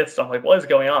in our midst. I'm like, what is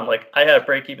going on? Like, I had a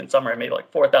break-even summer. I made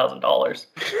like $4,000.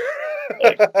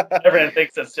 Like, everyone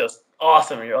thinks it's just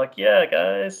awesome. And you're like, yeah,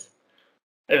 guys,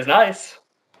 it was nice.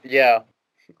 Yeah.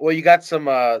 Well, you got some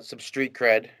street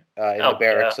cred in the Oh yeah.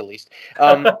 barracks at least.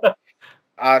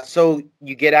 So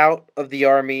you get out of the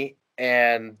army,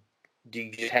 and do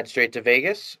you just head straight to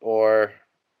Vegas, or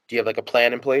do you have like a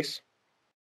plan in place?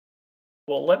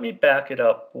 Well, let me back it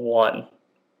up one,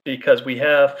 because we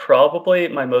have probably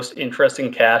my most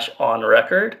interesting cash on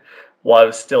record while I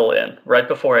was still in, right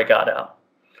before I got out.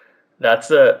 That's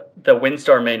the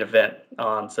WinStar main event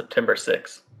on September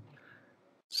 6th.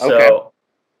 Okay. So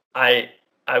I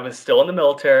I was still in the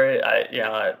military.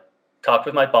 I talked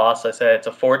with my boss. I said it's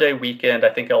a 4-day weekend. I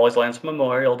think it always lands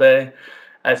Memorial Day.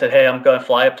 I said, hey, I'm going to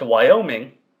fly up to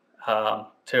Wyoming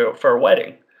to for a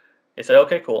wedding. They said,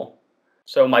 okay, cool.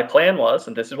 So my plan was,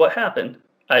 and this is what happened.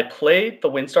 I played the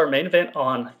WinStar main event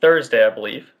on Thursday, I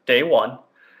believe, day one,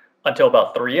 until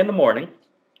about 3 in the morning,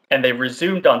 and they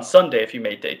resumed on Sunday if you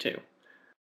made day two.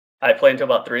 I played until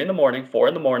about 3 in the morning, 4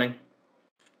 in the morning,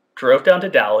 drove down to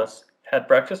Dallas, had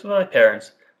breakfast with my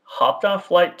parents, hopped on a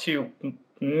flight to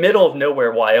middle of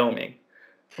nowhere, Wyoming,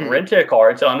 rented a car.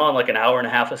 And so I'm on like an hour and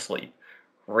a half of sleep.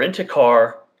 Rent a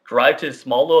car, drive to a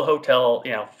small little hotel,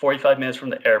 45 minutes from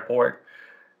the airport.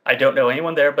 I don't know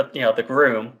anyone there but, the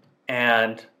groom.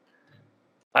 And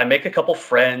I make a couple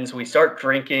friends. We start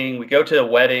drinking. We go to the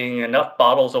wedding. Enough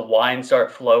bottles of wine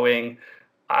start flowing.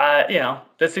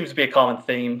 This seems to be a common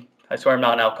theme. I swear I'm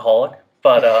not an alcoholic,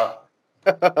 but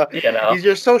you know, He's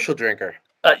your social drinker.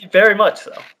 very much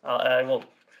so. I will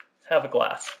have a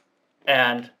glass,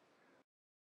 and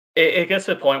it gets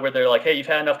to the point where they're like, "Hey, you've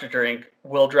had enough to drink.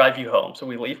 We'll drive you home." So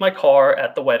we leave my car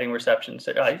at the wedding reception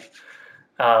site.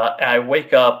 And I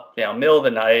wake up, middle of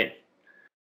the night.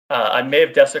 I may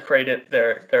have desecrated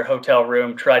their hotel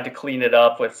room, tried to clean it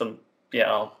up with some, you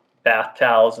know, bath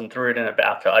towels and threw it in a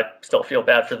bathtub. I still feel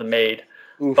bad for the maid,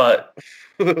 Oof. but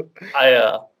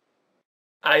I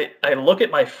I look at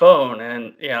my phone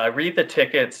and I read the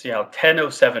tickets.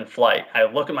 10:07 flight. I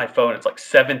look at my phone. It's like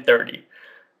 7:30.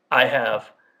 I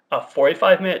have a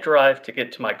 45-minute drive to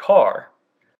get to my car,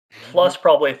 plus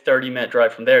probably a 30-minute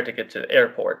drive from there to get to the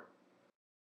airport,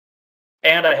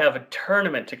 and I have a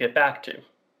tournament to get back to.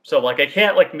 So like I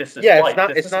can't like miss this Yeah, it's flight. not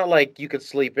This it's is not like you could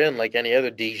sleep in like any other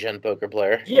Degen poker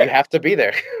player. You Yeah, have to be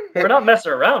there. we're not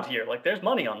messing around here. Like there's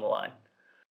money on the line.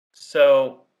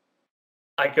 So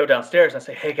I go downstairs and I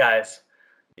say, "Hey guys,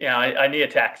 I need a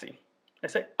taxi." I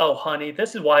say, "Oh honey,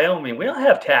 this is Wyoming. We don't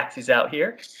have taxis out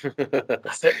here."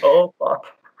 I said, "Oh fuck,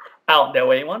 I don't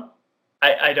know anyone.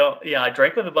 I don't. I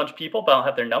drank with a bunch of people, but I don't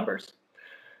have their numbers."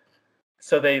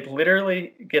 So they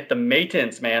literally get the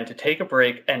maintenance man to take a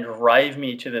break and drive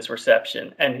me to this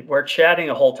reception, and we're chatting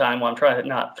the whole time while I'm trying to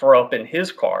not throw up in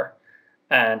his car.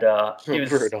 And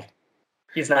Brutal.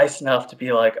 he's nice enough to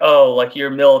be like, "Oh, like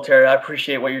you're military. I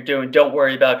appreciate what you're doing. Don't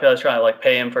worry about it." 'Cause I was trying to like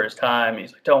pay him for his time.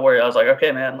 He's like, "Don't worry." I was like,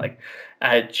 "Okay, man." Like,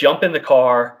 I jump in the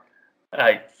car.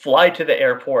 I fly to the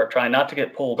airport, trying not to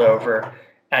get pulled over.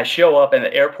 I show up, and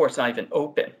the airport's not even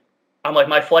open. I'm like,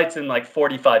 "My flight's in like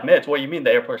 45 minutes." What do you mean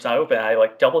the airport's not open? I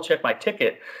like double check my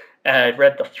ticket, and I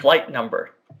read the flight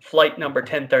number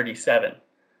 1037.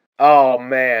 Oh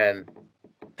man.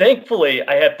 Thankfully,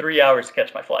 I had 3 hours to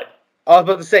catch my flight. I was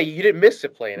about to say you didn't miss a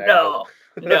plane, I hope.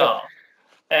 No, no.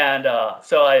 And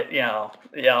so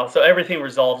so everything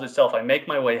resolves itself. I make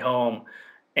my way home,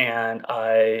 and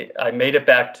I made it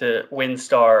back to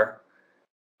WinStar,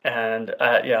 and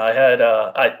I had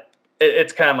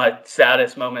it's kind of my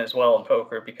saddest moment as well in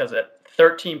poker because at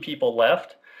 13 people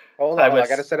left, Hold I on, hold on. I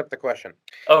gotta was set up the question.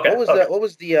 okay. Okay, What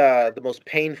was the most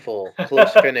painful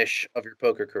close finish of your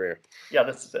poker career? yeah,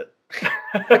 this is it.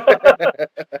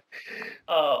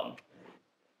 um,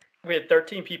 we had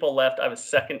 13 people left. I was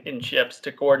second in chips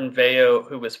to Gordon Vayo,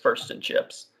 who was first in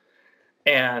chips,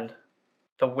 and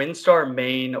the WinStar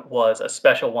main was a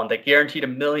special one. They guaranteed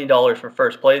 $1 million for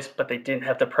first place, but they didn't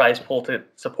have the prize pool to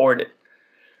support it.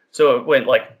 So it went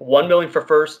like 1 million for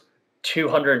first,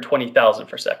 220,000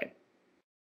 for second.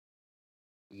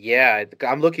 Yeah,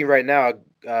 I'm looking right now.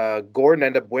 Gordon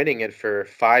ended up winning it for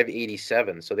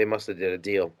 587, so they must have did a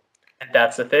deal. And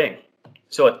that's the thing.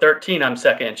 So at 13, I'm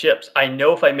second in chips. I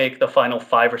know if I make the final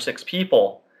 5 or 6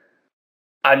 people,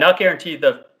 I'm not guaranteed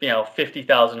the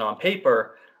 50,000 on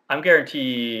paper. I'm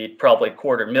guaranteed probably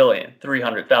 250,000,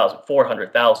 300,000,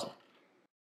 400,000.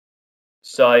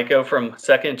 So I go from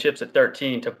second in chips at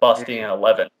 13 to busting at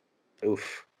 11.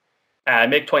 Oof. And I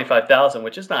make 25,000,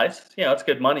 which is nice. It's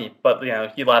good money. But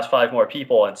you last 5 more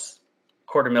people, it's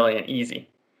 250,000 easy.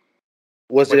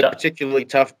 Was Which it a particularly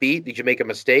tough beat? Did you make a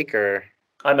mistake or?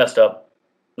 I messed up,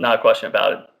 not a question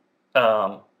about it.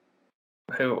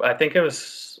 Who I think it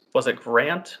was it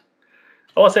Grant?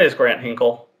 I want to say it's Grant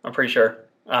Hinkle. I'm pretty sure.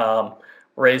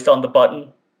 Raised on the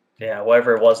button,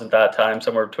 whatever it was at that time,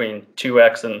 somewhere between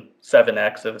 2x and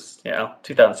 7x. It was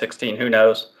 2016. Who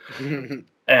knows?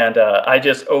 And I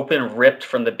just open ripped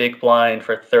from the big blind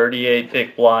for 38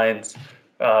 big blinds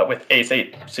with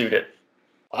ace-8 suited.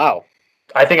 Wow.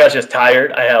 I think I was just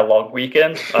tired. I had a long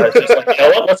weekend. I was just like, you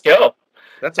know what? Let's go.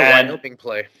 That's a Wyoming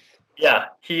play. Yeah,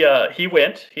 he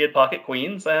went. He had pocket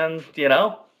queens, and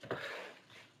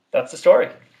that's the story.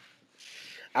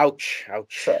 Ouch.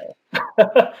 So,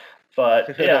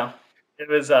 but yeah, it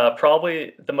was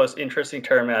probably the most interesting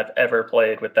tournament I've ever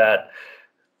played with that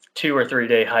 2 or 3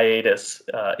 day hiatus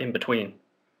in between.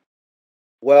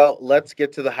 Well, let's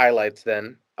get to the highlights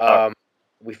then.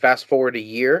 We fast forward a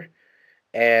year,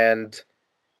 and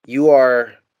you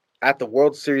are at the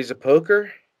World Series of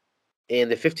Poker in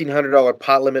the $1,500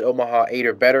 pot limit Omaha 8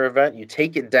 or better event. You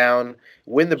take it down,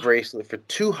 win the bracelet for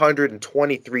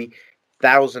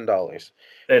 $223,000.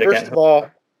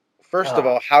 First of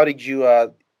all, how did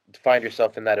you find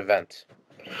yourself in that event?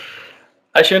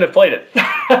 I shouldn't have played it.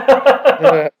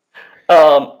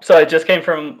 So I just came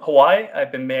from Hawaii.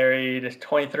 I've been married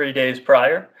 23 days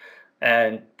prior,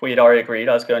 and we had already agreed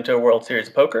I was going to a World Series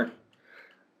of Poker.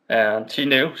 And she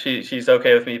knew she's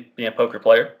okay with me being a poker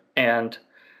player. And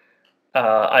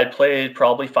I played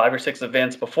probably 5 or 6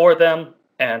 events before them,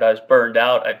 and I was burned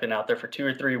out. I'd been out there for 2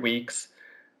 or 3 weeks,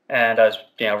 and I was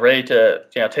ready to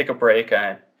take a break.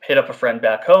 I hit up a friend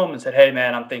back home and said, "Hey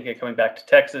man, I'm thinking of coming back to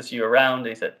Texas. You around?" And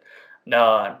he said,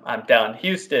 "No, I'm down in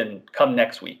Houston. Come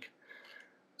next week."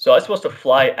 So I was supposed to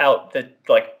fly out the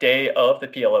day of the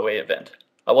PLOA event.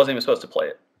 I wasn't even supposed to play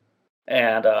it,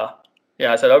 and I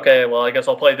said, "Okay, well I guess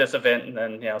I'll play this event and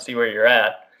then see where you're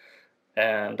at."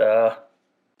 And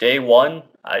day 1,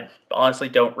 I honestly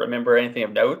don't remember anything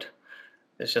of note.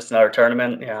 It's just another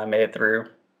tournament. I made it through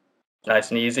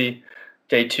nice and easy.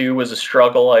 Day 2 was a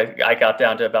struggle. I got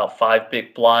down to about 5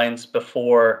 big blinds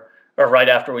before or right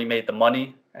after we made the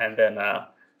money, and then had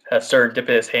a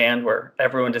serendipitous hand where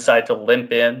everyone decided to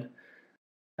limp in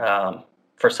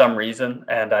for some reason,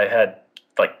 and I had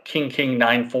king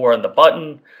 9-4 on the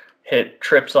button, hit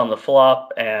trips on the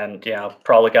flop, and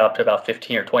probably got up to about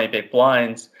 15 or 20 big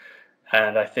blinds,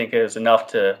 and I think it was enough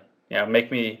to make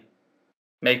me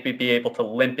be able to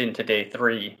limp into day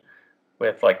 3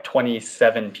 with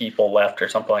 27 people left or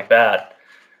something like that.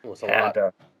 It was a lot.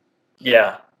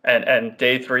 And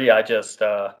day 3 I was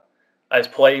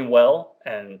playing well,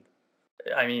 and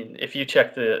I mean, if you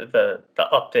check the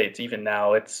updates even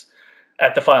now, it's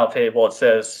at the final table, it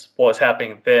says what was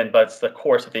happening then, but it's the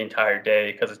course of the entire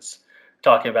day, because it's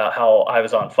talking about how I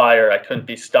was on fire. I couldn't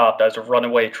be stopped. I was a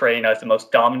runaway train. I was the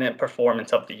most dominant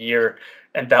performance of the year,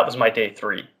 and that was my day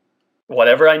 3.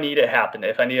 Whatever I needed happened.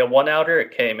 If I needed a 1-outer,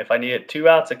 it came. If I needed 2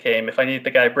 outs, it came. If I needed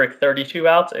the guy to brick 32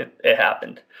 outs, it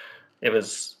happened. It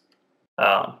was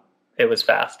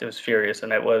fast. It was furious,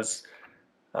 and it was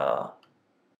it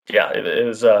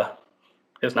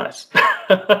was nice.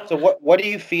 So what are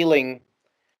you feeling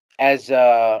as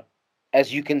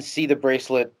you can see the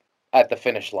bracelet at the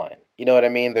finish line? You know what I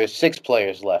mean? There's 6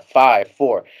 players left, 5,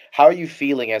 4. How are you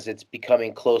feeling as it's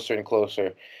becoming closer and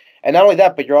closer? And not only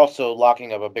that, but you're also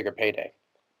locking up a bigger payday.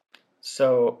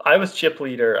 So I was chip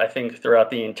leader, I think, throughout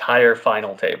the entire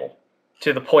final table,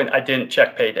 to the point I didn't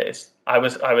check paydays. I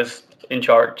was in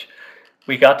charge.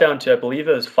 We got down to, I believe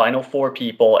it was final 4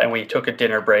 people, and we took a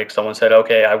dinner break. Someone said,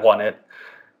 "Okay, I won it."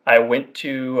 I went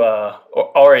to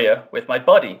Aria with my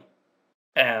buddy,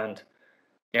 and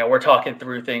we're talking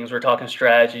through things. We're talking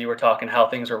strategy. We're talking how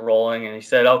things are rolling. And he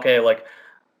said, "Okay,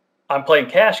 I'm playing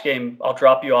cash game. I'll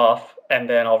drop you off, and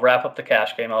then I'll wrap up the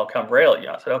cash game. I'll come rail you."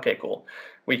 I said, "Okay, cool."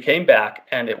 We came back,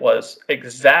 and it was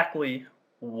exactly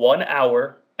 1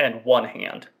 hour and 1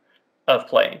 hand of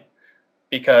playing,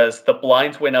 because the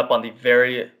blinds went up on the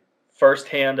very first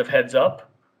hand of heads up.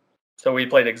 So we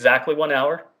played exactly 1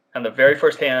 hour, and the very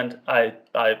first hand, I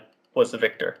was the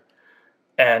victor.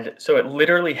 And so it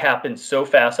literally happened so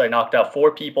fast. I knocked out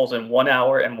 4 peoples in 1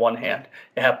 hour and 1 hand.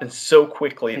 It happened so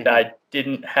quickly that I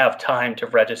didn't have time to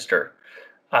register.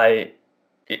 I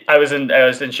was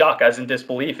in shock. I was in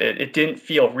disbelief. It didn't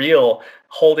feel real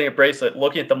holding a bracelet,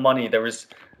 looking at the money. There was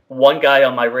one guy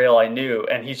on my rail I knew,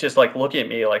 and he's just looking at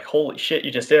me like, "Holy shit,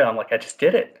 you just did it." I'm like, "I just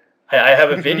did it. I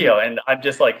have a video." And I'm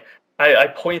just I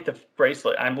point the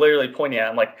bracelet. I'm literally pointing at it.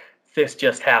 I'm like, "This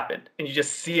just happened." And you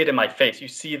just see it in my face. You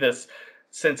see this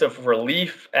sense of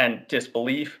relief and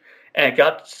disbelief. And it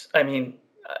got,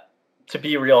 to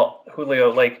be real,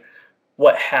 Julio,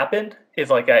 what happened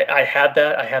is I had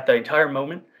the entire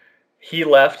moment. He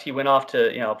left. He went off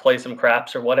to play some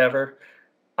craps or whatever.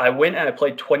 I went and I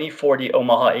played 2040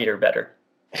 Omaha 8 or better.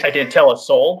 I didn't tell a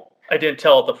soul. I didn't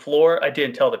tell the floor. I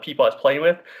didn't tell the people I was playing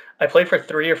with. I played for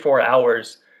 3 or 4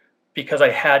 hours because I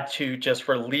had to just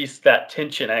release that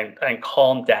tension and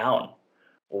calm down.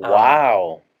 Um,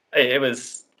 Wow.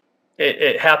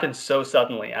 it happened so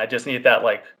suddenly. I just needed that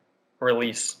like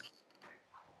release.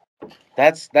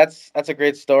 That's a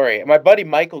great story. My buddy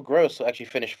Michael Gross actually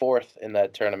finished fourth in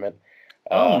that tournament.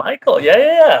 Oh, Uh, Michael. Yeah,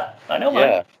 yeah, yeah. I know Mike.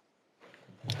 yeah,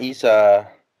 he's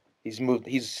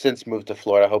he's since moved to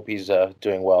Florida. I hope he's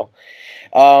doing well.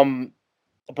 Um,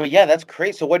 but yeah, that's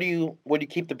great. So what do you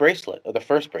keep the bracelet, or the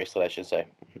first bracelet, I should say?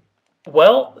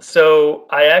 Well, so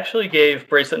I actually gave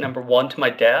bracelet number 1 to my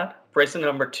dad. Bracelet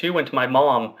number 2 went to my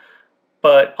mom.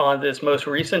 But on this most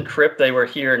recent trip, they were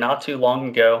here not too long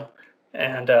ago,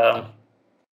 and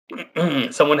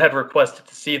someone had requested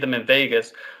to see them in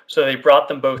Vegas. So they brought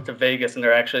them both to Vegas, and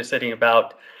they're actually sitting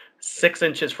about 6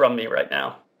 inches from me right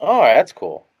now. Oh, that's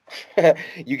cool.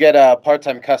 You get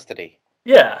part-time custody.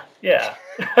 Yeah, yeah.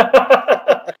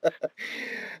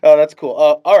 Oh, that's cool.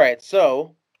 All right,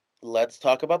 so let's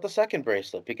talk about the second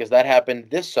bracelet because that happened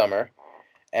this summer,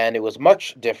 and it was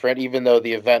much different, even though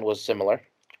the event was similar.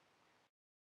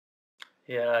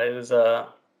 Yeah, it was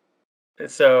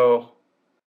so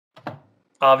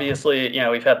obviously,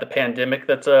 we've had the pandemic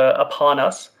that's upon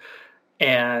us,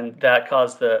 and that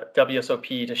caused the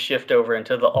WSOP to shift over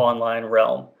into the online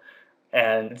realm.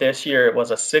 And this year it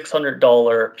was a $600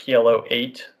 PLO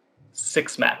 8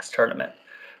 six max tournament.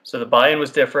 So the buy-in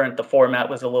was different, the format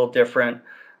was a little different.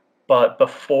 But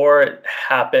before it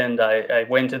happened, I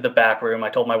went to the back room. I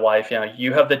told my wife,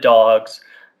 you have the dogs.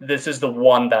 This is the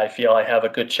one that I feel I have a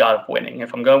good shot of winning.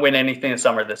 If I'm going to win anything this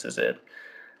summer, this is it.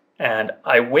 And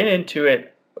I went into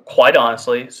it quite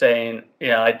honestly, saying,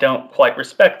 I don't quite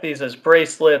respect these as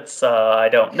bracelets. I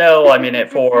don't know. I'm in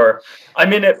it for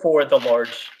the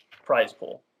large prize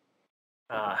pool.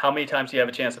 How many times do you have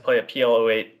a chance to play a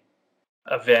PLO8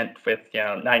 event with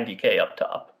 90K up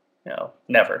top?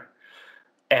 Never.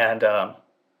 And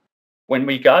when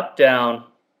we got down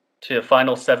to the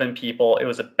final 7 people, it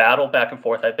was a battle back and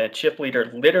forth. I've been a chip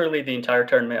leader literally the entire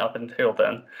tournament up until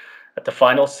then. At the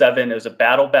final 7, it was a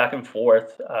battle back and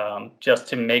forth just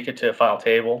to make it to the final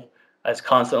table. I was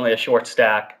constantly a short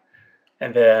stack.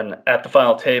 And then at the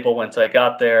final table, once I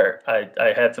got there,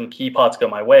 I had some key pots go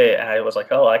my way, and I was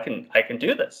like, "Oh, I can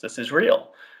do this. This is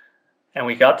real." And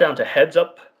we got down to heads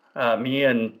up, me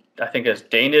and I think it's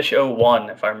Danish 01,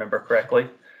 if I remember correctly.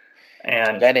 A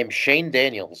And guy named Shane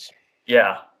Daniels.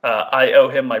 yeah, I owe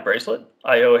him my bracelet.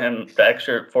 I owe him the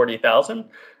extra 40,000.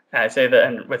 And I say that,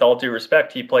 and with all due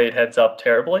respect, he played heads up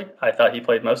terribly. I thought he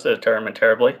played most of the tournament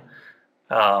terribly.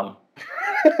 Um,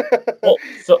 well,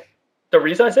 so the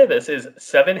reason I say this is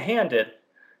seven-handed.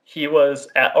 He was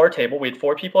at our table. We had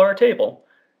 4 people at our table.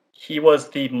 He was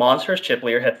the monstrous chip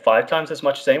leader, had 5 times as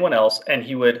much as anyone else, and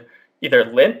he would either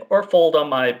limp or fold on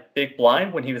my big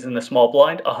blind when he was in the small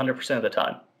blind 100% of the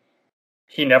time.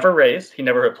 He never raised. He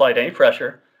never applied any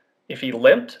pressure. If he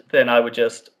limped, then I would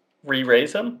just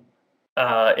re-raise him.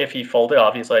 If he folded,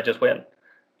 obviously I just win.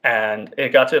 And it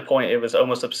got to the point it was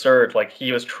almost absurd. Like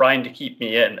he was trying to keep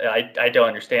me in. I don't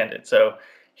understand it. So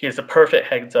he is a perfect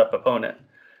heads up opponent.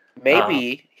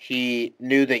 Maybe he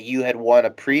knew that you had won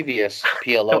a previous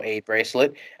PLO 8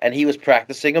 bracelet, and he was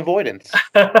practicing avoidance.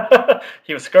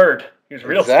 He was scared. He was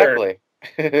real scared.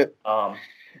 Exactly.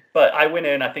 But I went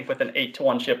in, I think, with an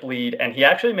 8-1 chip lead, and he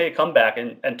actually made a comeback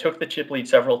and took the chip lead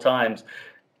several times.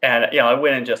 And I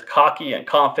went in just cocky and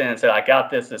confident, said, "I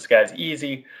got this. This guy's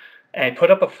easy." And he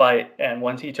put up a fight. And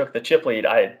once he took the chip lead,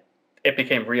 it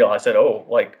became real. I said, "Oh,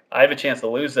 like I have a chance to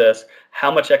lose this.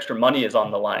 How much extra money is on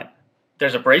the line?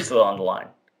 There's a bracelet on the line.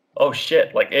 Oh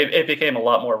shit!" Like it became a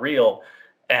lot more real.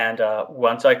 And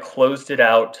once I closed it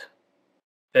out,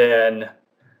 then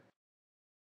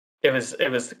it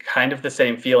was kind of the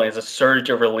same feeling as a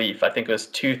surge of relief. I think it was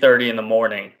 2:30 in the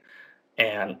morning,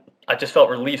 and I just felt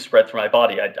relief spread through my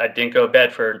body. I didn't go to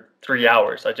bed for 3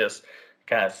 hours. I just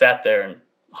kind of sat there and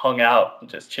hung out and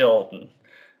just chilled. And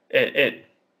it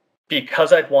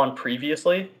because I'd won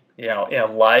previously, in a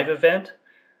live event,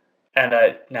 and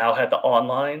I now had the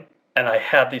online, and I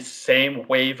had the same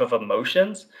wave of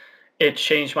emotions. It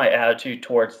changed my attitude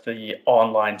towards the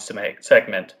online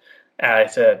segment. And I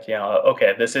said,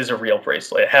 okay, this is a real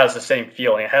bracelet. It has the same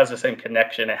feeling. It has the same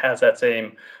connection. It has that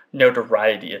same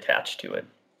notoriety attached to it.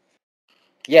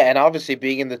 Yeah, and obviously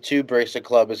being in the 2 bracelet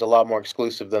club is a lot more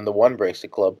exclusive than the 1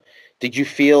 bracelet club. Did you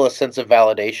feel a sense of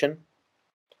validation?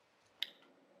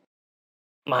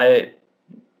 My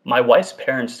my wife's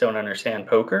parents don't understand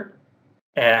poker,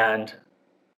 and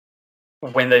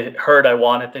when they heard I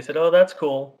won it, they said, "Oh, that's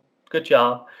cool. Good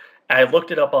job." And I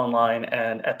looked it up online,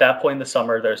 and at that point in the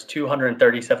summer, there's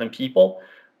 237 people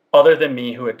other than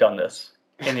me who had done this.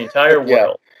 in the entire Yeah.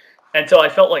 world. And so I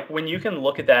felt like when you can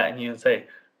look at that and you can say,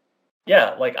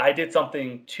 yeah, like I did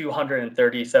something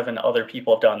 237 other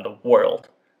people have done in the world.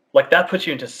 Like that puts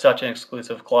you into such an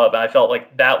exclusive club. And I felt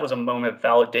like that was a moment of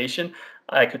validation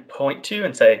I could point to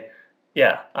and say,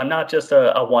 yeah, I'm not just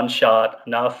a one shot,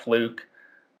 I'm not a fluke.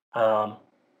 Um,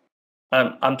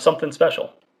 I'm something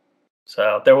special.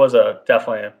 So there was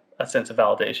definitely a sense of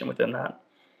validation within that.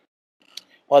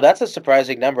 Well, that's a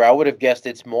surprising number. I would have guessed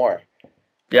it's more.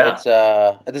 Yeah. It's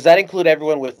does that include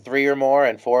everyone with 3 or more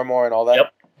and 4 or more and all that?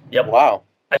 Yep. Yep. Wow.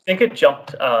 I think it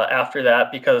jumped after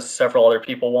that because several other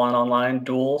people won online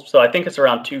duels. So I think it's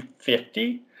around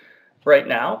 250 right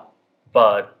now.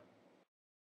 But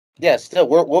Yeah, still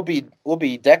we'll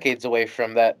be decades away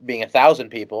from that being 1,000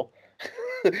 people.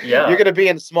 You're yeah, going to be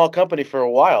in a small company for a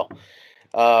while.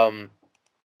 Um,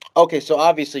 okay, so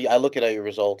obviously I look at all your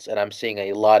results and I'm seeing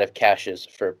a lot of caches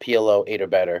for PLO 8 or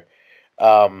better.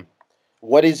 Um,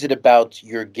 what is it about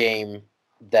your game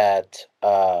that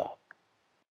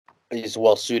is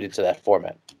well suited to that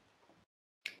format?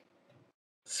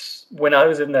 when I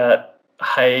was in that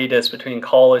hiatus between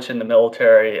college and the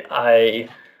military, I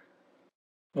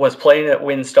was playing at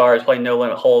WinStar, playing No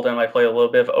Limit Hold'em. I played a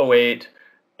little bit of '08,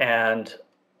 and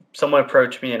someone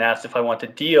approached me and asked if I want to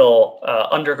deal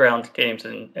underground games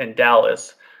in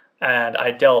Dallas. And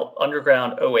I dealt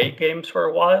underground '08 games for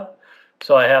a while.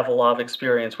 So I have a lot of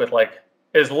experience with like,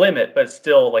 is limit, but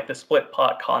still like the split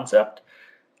pot concept.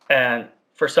 And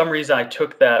for some reason, I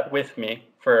took that with me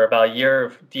for about a year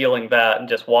of dealing that and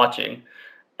just watching.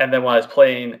 And then when I was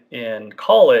playing in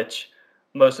college,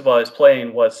 most of what I was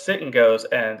playing was sit and goes.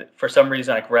 And for some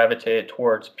reason, I gravitated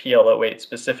towards PL08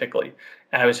 specifically.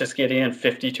 And I was just getting in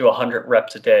 50 to 100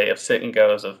 reps a day of sit and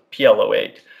goes of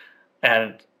PL08.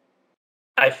 And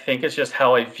I think it's just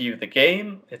how I view the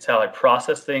game. It's how I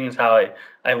process things, how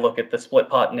I look at the split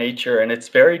pot nature. And it's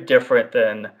very different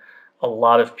than a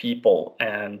lot of people.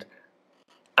 And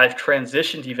I've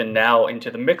transitioned even now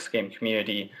into the mixed game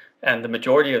community, and the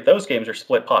majority of those games are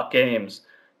split pot games.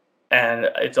 And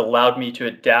it's allowed me to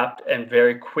adapt and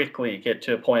very quickly get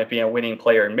to a point of being a winning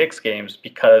player in mixed games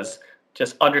because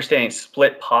just understanding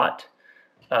split pot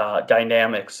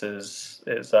dynamics is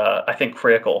I think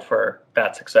critical for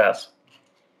that success.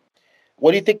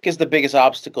 What do you think is the biggest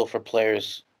obstacle for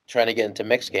players trying to get into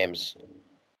mixed games?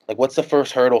 Like, what's the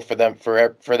first hurdle for them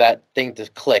for that thing to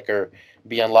click or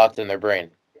be unlocked in their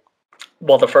brain?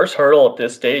 Well, the first hurdle at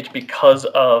this stage, because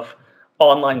of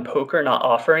online poker not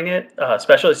offering it,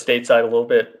 especially stateside, a little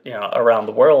bit, around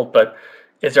the world, but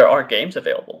is there aren't games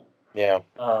available. Yeah.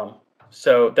 Um,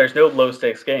 so there's no low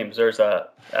stakes games. There's a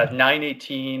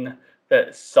 918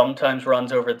 that sometimes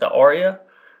runs over the Aria,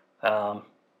 um,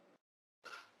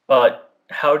 but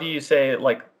how do you say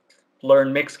like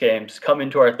learn mixed games? Come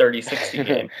into our 3060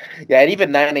 game, Yeah, and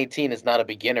even 918 is not a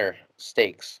beginner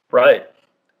stakes. right?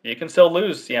 You can still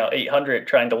lose, 800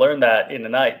 trying to learn that in a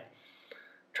night,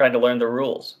 trying to learn the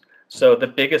rules. So the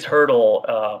biggest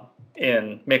hurdle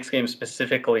in mixed games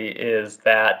specifically is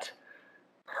that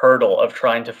hurdle of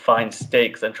trying to find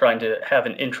stakes and trying to have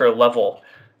an intro level.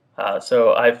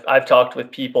 So I've talked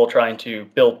with people trying to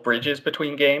build bridges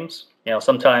between games.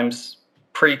 Sometimes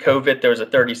pre-COVID there was a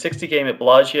 3060 game at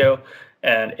Bellagio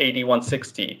and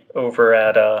 8160 over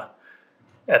at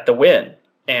the Wynn,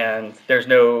 and there's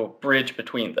no bridge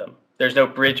between them. There's no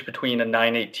bridge between a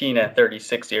 918 and a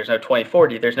 3060. There's no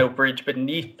 2040. There's no bridge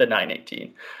beneath the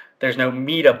 918. There's no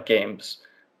meetup games,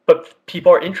 but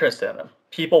people are interested in them.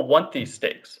 People want these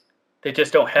stakes. They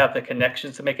just don't have the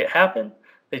connections to make it happen.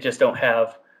 They just don't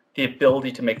have the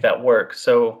ability to make that work.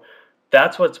 So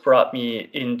that's what's brought me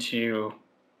into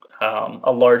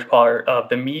a large part of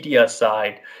the media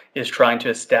side is trying to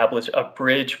establish a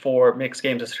bridge for mixed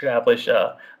games, establish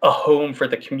a home for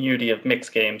the community of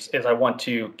mixed games. Is I want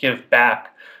to give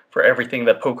back for everything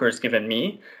that poker has given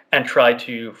me, and try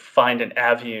to find an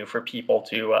avenue for people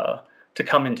to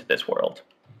come into this world.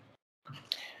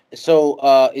 So,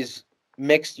 is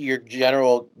mixed your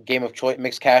general game of choice,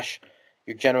 mixed cash,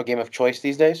 your general game of choice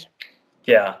these days?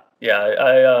 Yeah, yeah.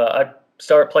 I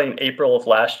started playing April of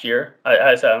last year.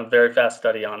 I said I'm a very fast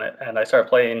study on it, and I started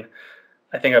playing.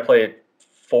 I think I played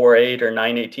 4.8 or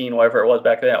 9.18, whatever it was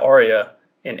back then, Aria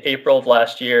in April of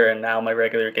last year, and now my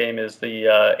regular game is the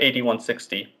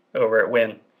 8160 over at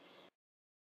Win.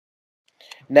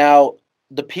 Now,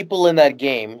 the people in that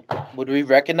game, would we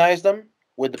recognize them?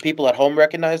 Would the people at home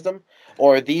recognize them?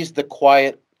 Or are these the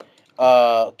quiet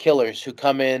killers who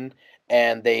come in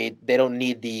and they don't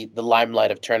need the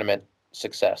limelight of tournament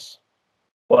success?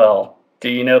 Well, do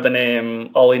you know the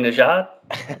name Ali Najad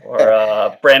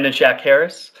or Brandon Shaq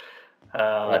Harris?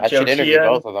 I Joe should interview Tian?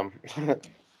 both of them.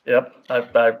 Yep.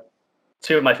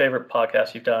 Two of my favorite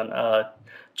podcasts you've done.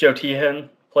 Joe Tehan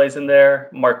plays in there.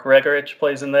 Mark Gregorich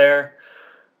plays in there.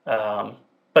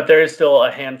 But there is still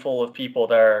a handful of people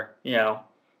that are,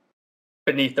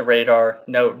 beneath the radar.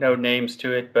 No names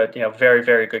to it, but very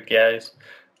very good guys.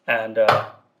 And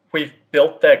we've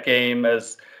built that game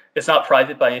as it's not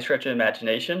private by any stretch of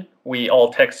imagination. We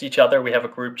all text each other. We have a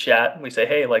group chat, and we say,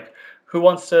 "Hey, like, who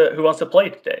wants to play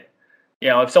today?"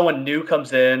 If someone new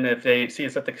comes in, if they see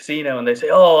us at the casino and they say,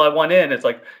 "Oh, I want in," it's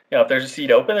like, if there's a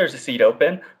seat open, there's a seat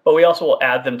open. But we also will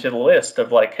add them to the list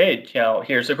of like, "Hey,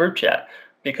 here's a group chat,"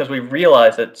 because we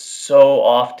realize that so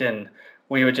often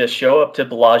we would just show up to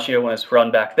Bellagio when it's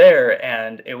run back there,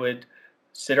 and it would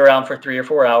sit around for 3 or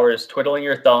 4 hours, twiddling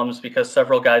your thumbs because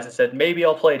several guys had said, "Maybe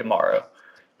I'll play tomorrow."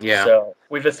 Yeah. So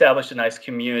we've established a nice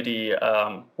community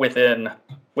within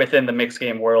the mixed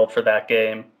game world for that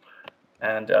game.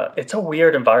 And it's a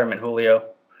weird environment, Julio.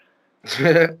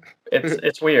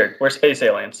 It's weird. We're space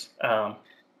aliens. But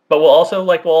we'll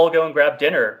all go and grab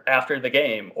dinner after the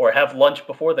game or have lunch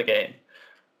before the game.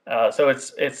 So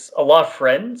it's a lot of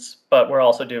friends, but we're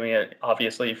also doing it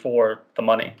obviously for the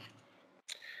money.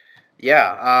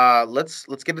 Yeah, let's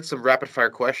get into some rapid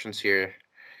fire questions here.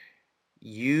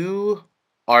 You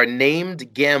are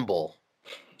named Gamble.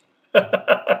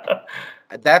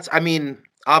 I mean,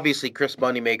 obviously Chris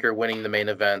Moneymaker winning the main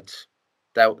event.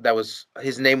 That was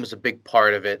his name was a big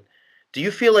part of it. Do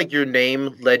you feel like your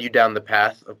name led you down the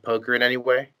path of poker in any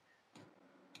way?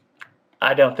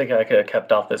 I don't think I could have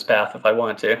kept off this path if I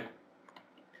wanted to.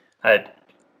 I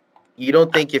You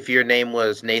don't think if your name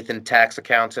was Nathan Tax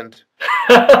Accountant,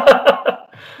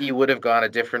 you would have gone a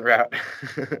different route?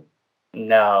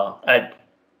 No,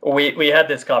 we had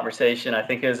this conversation. I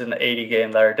think it was in the 80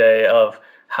 game the other day of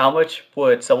how much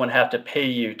would someone have to pay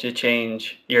you to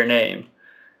change your name,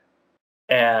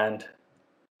 and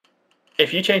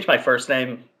if you change my first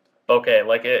name, okay,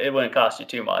 like it wouldn't cost you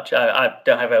too much. I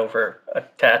don't have over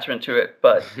attachment to it,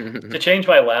 but to change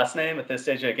my last name at this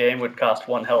stage of the game would cost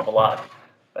one hell of a lot.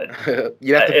 But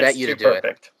You'd have to bet it's you to too do it.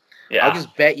 perfect. I'll Yeah,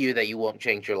 just bet you that you won't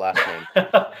change your last name.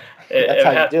 it That's how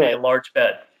would you have to do be a large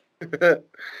bet. it.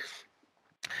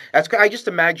 I just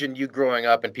imagine you growing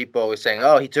up and people always saying,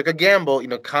 "Oh, he took a gamble."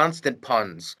 Constant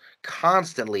puns,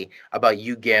 constantly about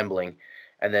you gambling,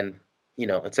 and then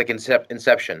it's like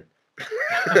Inception.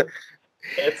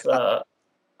 It's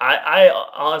I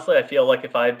honestly I feel like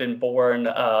if I had been born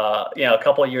a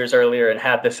couple of years earlier and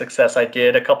had the success I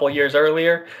did a couple of years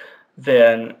earlier,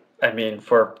 then I mean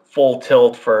for full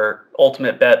tilt for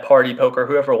ultimate bet party poker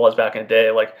whoever it was back in the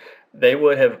day, like they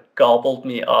would have gobbled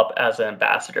me up as an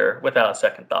ambassador without a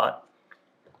second thought.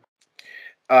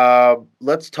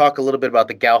 Let's talk a little bit about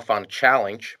the Galfond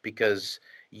Challenge because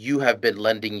you have been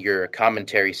lending your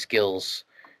commentary skills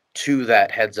to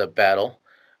that heads-up battle.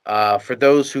 For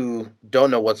those who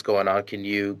don't know what's going on, can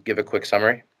you give a quick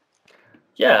summary?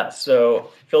 Yeah,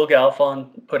 so Phil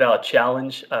Galfond put out a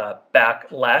challenge back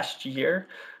last year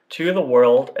to the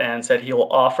world and said he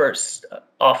will offer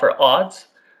odds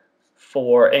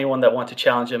for anyone that wants to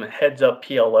challenge him in Heads Up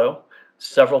PLO.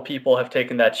 Several people have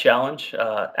taken that challenge.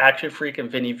 Action Freak and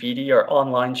Vinny Vidi are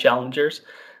online challengers,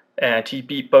 and he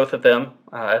beat both of them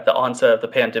at the onset of the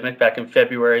pandemic back in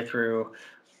February through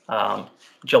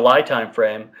July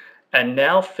timeframe. And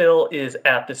now Phil is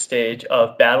at the stage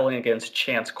of battling against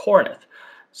Chance Corneth.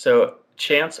 So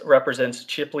Chance represents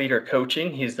Chip Leader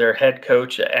Coaching. He's their head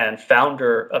coach and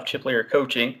founder of Chip Leader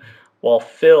Coaching, while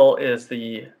Phil is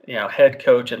the head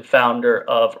coach and founder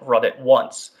of Run It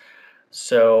Once.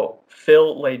 So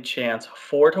Phil laid Chance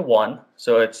 4-1.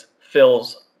 So it's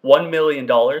Phil's $1 million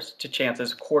to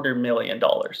Chance's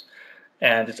 $250,000.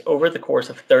 And it's over the course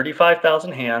of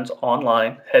 35,000 hands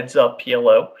online, heads up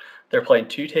PLO. They're playing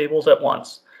two tables at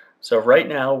once. So right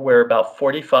now we're about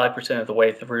 45% of the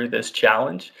way through this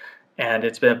challenge, and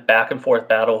it's been a back and forth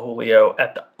battle, Julio.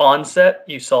 At the onset,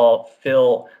 you saw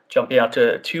Phil jumping out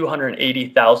to a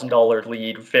 $280,000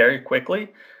 lead very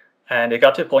quickly, and it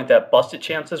got to the point that busted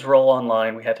Chance's roll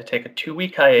online. We had to take a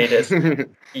 2-week hiatus.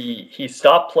 He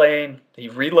stopped playing. He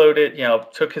reloaded.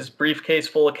 Took his briefcase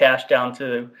full of cash down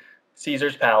to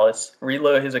Caesar's Palace,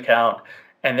 reloaded his account,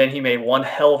 and then he made one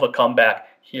hell of a comeback.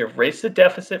 He erased the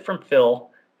deficit from Phil,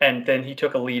 and then he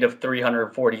took a lead of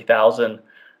 340,000.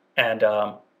 And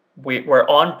we're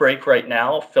on break right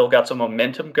now. Phil got some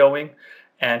momentum going,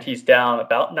 and he's down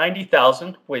about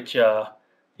 90,000, which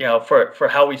for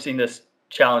how we've seen this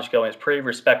challenge going is pretty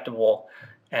respectable.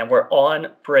 And we're on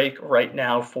break right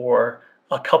now for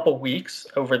a couple weeks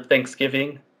over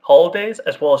Thanksgiving holidays,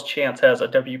 as well as Chance has a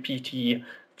WPT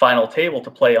final table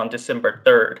to play on December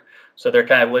 3rd. So they're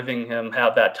kind of letting him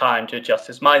have that time to adjust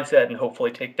his mindset and hopefully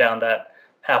take down that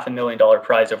 $500,000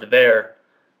 prize over there.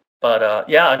 But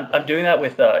yeah, I'm doing that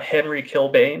with Henry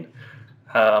Kilbane.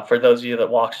 For those of you that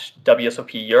watched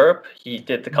WSOP Europe, he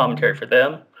did the commentary for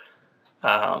them.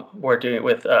 We're doing it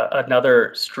with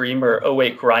another streamer,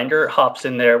 08 Grinder, hops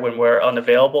in there when we're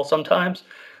unavailable sometimes.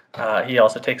 He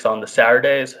also takes on the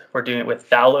Saturdays. We're doing it with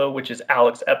Thallow, which is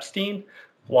Alex Epstein,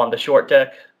 won the short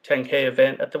deck 10K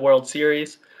event at the World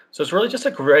Series. So it's really just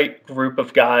a great group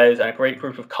of guys and a great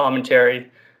group of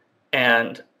commentary.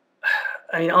 And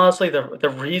I mean, honestly,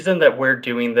 the reason that we're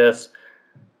doing this,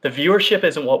 the viewership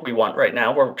isn't what we want right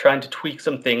now. We're trying to tweak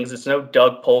some things. It's no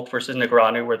Doug Polk versus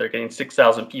Negreanu where they're getting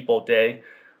 6,000 people a day.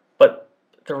 But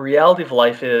the reality of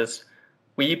life is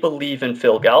we believe in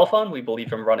Phil Galfond. We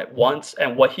believe in Run It Once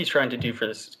and what he's trying to do for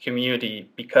this community,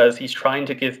 because he's trying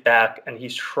to give back and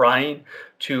he's trying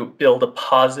to build a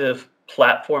positive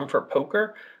platform for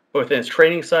poker, both in his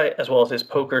training site as well as his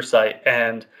poker site.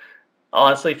 And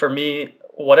honestly, for me,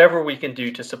 whatever we can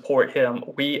do to support him,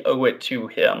 we owe it to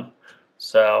him.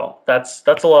 So that's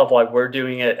a lot of why we're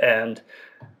doing it. And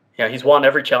you know, he's won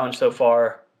every challenge so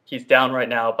far. He's down right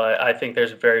now, but I think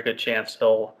there's a very good chance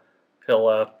he'll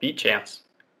beat Chance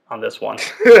on this one.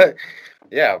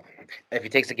 Yeah, if he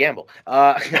takes a gamble.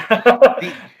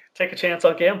 Take a chance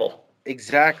on gamble.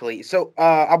 Exactly. So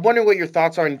I'm wondering what your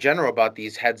thoughts are in general about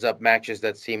these heads-up matches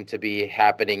that seem to be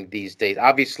happening these days.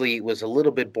 Obviously, it was a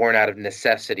little bit born out of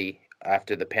necessity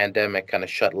after the pandemic kind of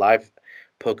shut live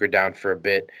poker down for a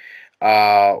bit.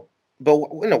 But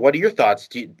you know, what are your thoughts?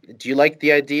 Do you like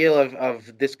the idea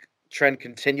of this trend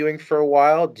continuing for a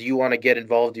while? Do you want to get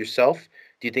involved yourself?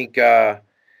 Do you think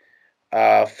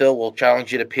Phil will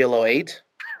challenge you to PLO 8?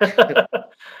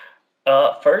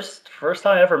 First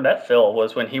time I ever met Phil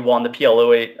was when he won the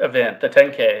PLO 8 event, the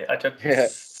 10K. I took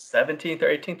 17th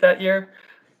or 18th that year.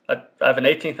 I have an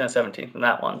 18th and a 17th in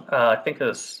that one. I think it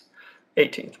was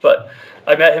 18th, but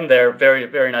I met him there. Very,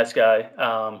 very nice guy.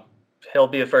 He'll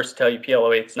be the first to tell you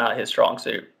PLO 8 is not his strong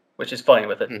suit, which is funny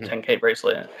with a 10K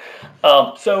bracelet.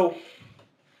 So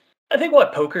I think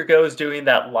what PokerGo is doing,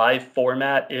 that live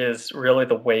format, is really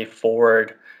the way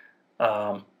forward.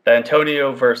 The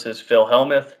Antonio versus Phil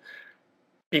Hellmuth,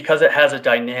 because it has a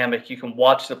dynamic, you can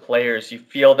watch the players, you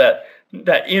feel that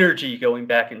energy going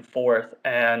back and forth.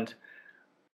 And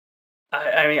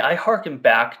I mean, I harken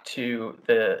back to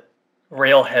the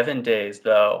Rail Heaven days,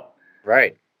 though.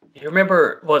 Right. You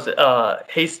remember, was it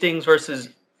Hastings versus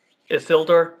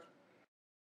Isildur?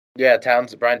 Yeah,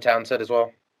 Brian Townsend as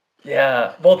well.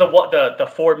 Yeah. Well, the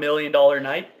 $4 million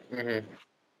night. Mm-hmm.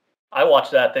 I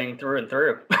watched that thing through and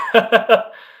through.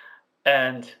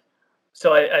 And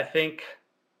so I think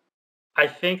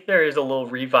there is a little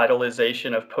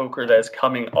revitalization of poker that is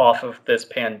coming off of this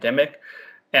pandemic.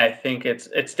 And I think it's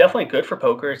definitely good for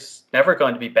poker. It's never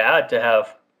going to be bad to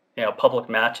have, you know, public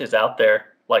matches out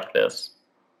there like this.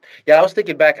 Yeah, I was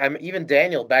thinking back. Even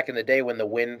Daniel back in the day when the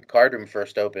Wynn card room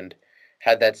first opened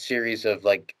had that series of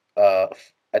like I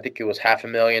think it was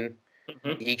 $500,000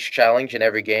 each challenge in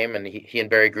every game, and he and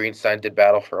Barry Greenstein did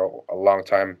battle for a long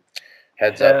time.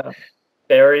 Heads up.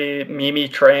 Barry, Mimi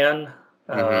Tran,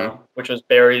 which was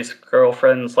Barry's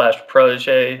girlfriend /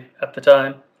 protege at the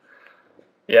time.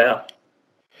 Yeah.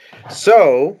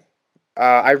 So,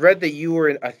 I read that you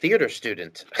were a theater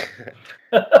student.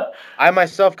 I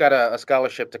myself got a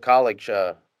scholarship to college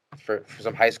for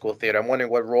some high school theater. I'm wondering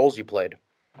what roles you played.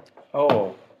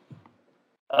 Oh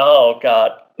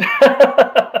God.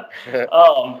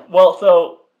 Well,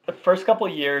 so the first couple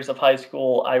of years of high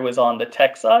school, I was on the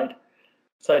tech side.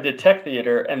 So I did tech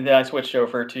theater, and then I switched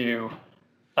over to, you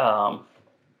know,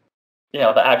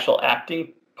 the actual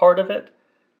acting part of it.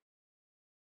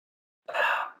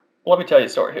 Let me tell you a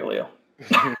story, Julio.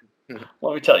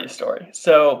 Let me tell you a story.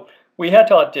 So we had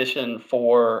to audition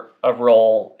for a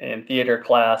role in theater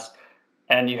class,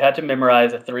 and you had to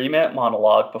memorize a 3-minute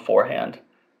monologue beforehand.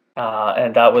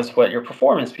 And that was what your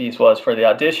performance piece was for the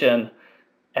audition.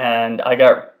 And I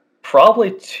got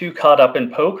probably too caught up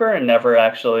in poker and never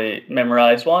actually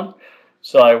memorized one.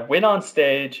 So I went on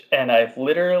stage and I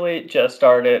literally just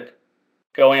started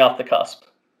going off the cusp.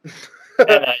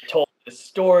 And I told this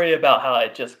story about how I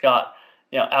just got,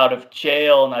 you know, out of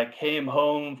jail and I came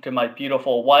home to my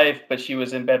beautiful wife, but she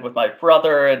was in bed with my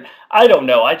brother. And I don't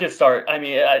know.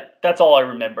 That's all I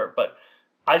remember. But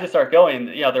I just started going,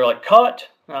 you know, they're like, cut.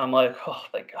 And I'm like, oh,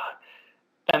 thank God.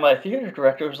 And my theater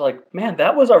director was like, man,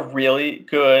 that was a really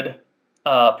good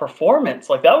performance.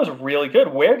 Like, that was really good.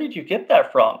 Where did you get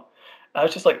that from? I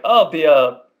was just like, oh,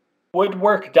 the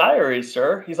Woodwork Diaries,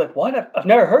 sir. He's like, what? I've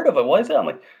never heard of it. What is it? I'm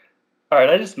like, all right,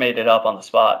 I just made it up on the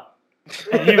spot.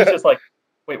 And he was just like,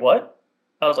 wait, what?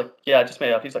 I was like, yeah, I just made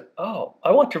it up. He's like, oh,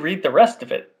 I want to read the rest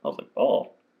of it. I was like,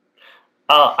 oh.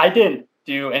 I didn't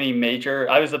do any major.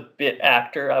 I was a bit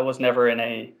actor. I was never in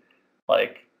any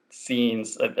like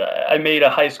scenes. I made a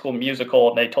high school musical,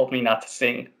 and they told me not to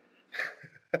sing.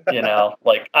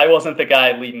 Like I wasn't the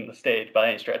guy leading the stage by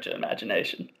any stretch of the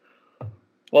imagination.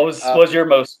 What was your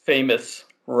most famous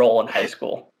role in high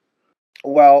school?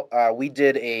 Well, we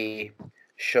did a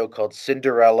show called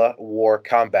Cinderella Wore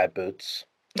Combat Boots.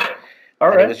 All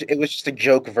and right. it was just a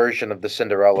joke version of the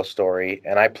Cinderella story,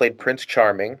 and I played Prince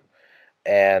Charming,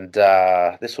 and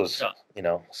this was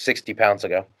 60 pounds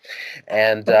ago,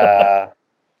 and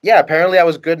yeah, apparently I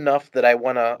was good enough that I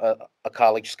won a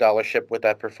college scholarship with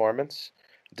that performance.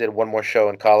 Did one more show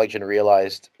in college and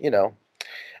realized,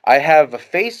 I have a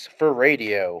face for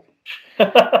radio.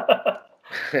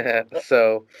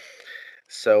 so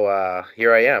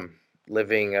here I am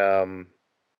living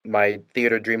my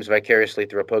theater dreams vicariously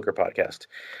through a poker podcast.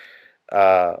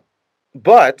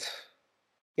 But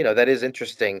that is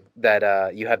interesting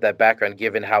that you have that background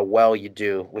given how well you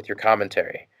do with your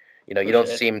commentary. You don't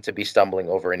seem to be stumbling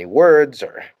over any words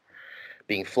or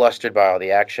being flustered by all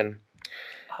the action.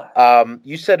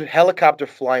 You said helicopter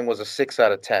flying was a 6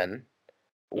 out of 10.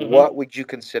 Mm-hmm. What would you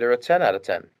consider a 10 out of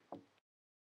 10?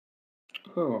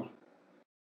 Ooh.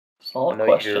 Solid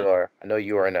question. I know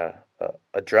you are an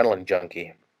adrenaline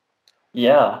junkie.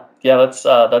 Yeah, that's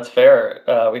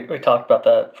fair. We talked about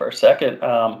that for a second.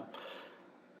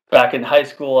 Back in high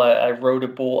school, I rode a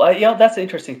bull. That's the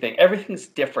interesting thing. Everything's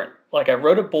different. Like I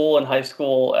rode a bull in high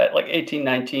school at like 18,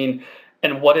 19,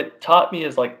 and what it taught me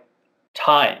is like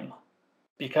time,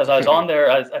 because I was on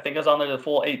there. I think I was on there the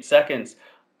full 8 seconds,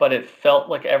 but it felt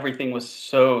like everything was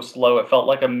so slow. It felt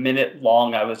like a minute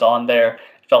long. I was on there.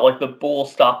 It felt like the bull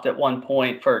stopped at one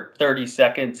point for 30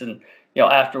 seconds, and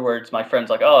afterwards, my friend's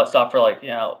like, "Oh, it stopped for like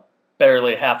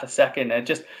barely half a second." And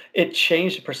it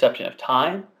changed the perception of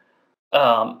time.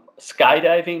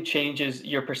 Skydiving changes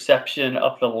your perception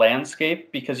of the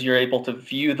landscape because you're able to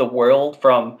view the world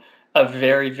from a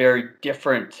very, very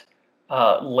different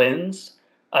lens.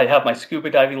 I have my scuba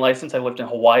diving license. I lived in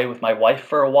Hawaii with my wife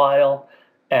for a while,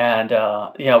 and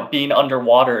being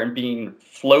underwater and being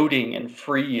floating and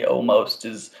free almost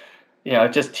is,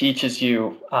 it just teaches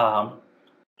you,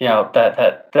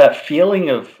 that feeling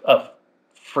of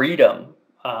freedom.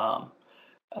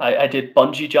 I did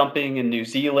bungee jumping in New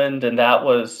Zealand, and that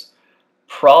was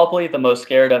probably the most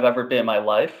scared I've ever been in my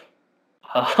life.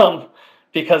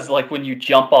 Because like when you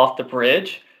jump off the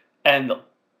bridge and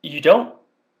you don't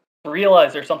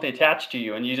realize there's something attached to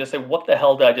you, and you just say, "What the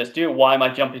hell did I just do? Why am I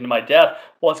jumping to my death?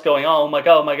 What's going on? Oh my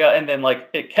god! Oh my god!" And then like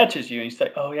it catches you, and you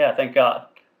say, "Oh yeah, thank God.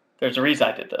 There's a reason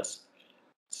I did this."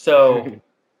 So,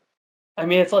 I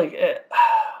mean, it's like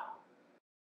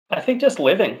I think just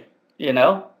living,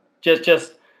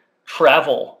 just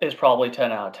travel is probably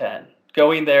 10 out of 10.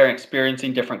 Going there and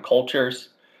experiencing different cultures,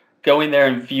 going there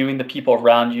and viewing the people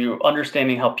around you,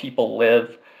 understanding how people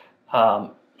live.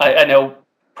 I know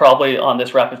probably on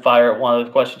this rapid fire, one of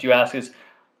the questions you ask is,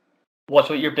 what's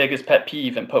your biggest pet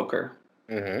peeve in poker?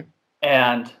 Mm-hmm.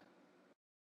 And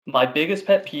my biggest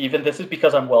pet peeve, and this is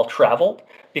because I'm well traveled,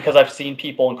 because I've seen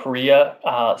people in Korea,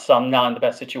 some not in the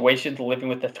best situations, living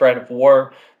with the threat of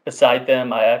war beside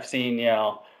them. I've seen,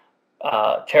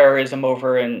 terrorism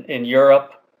over in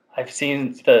Europe. I've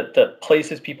seen the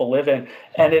places people live in,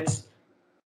 and it's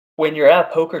when you're at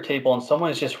a poker table and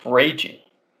someone is just raging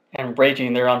and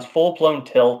raging, they're on full blown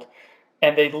tilt,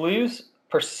 and they lose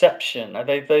perception.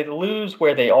 They lose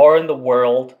where they are in the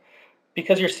world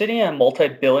because you're sitting in a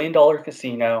multi-billion-dollar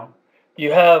casino.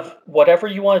 You have whatever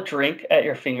you want to drink at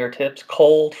your fingertips,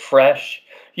 cold, fresh.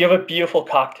 You have a beautiful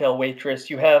cocktail waitress.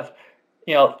 You have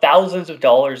thousands of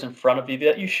dollars in front of you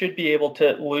that you should be able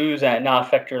to lose and not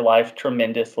affect your life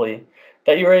tremendously,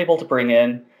 that you're able to bring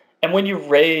in. And when you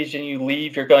rage and you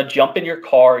leave, you're going to jump in your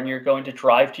car and you're going to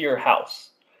drive to your house.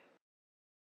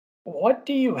 What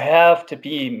do you have to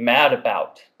be mad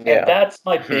about? Yeah. And that's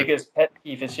my biggest pet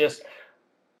peeve, is just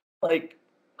like,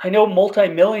 I know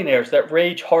multimillionaires that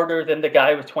rage harder than the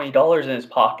guy with $20 in his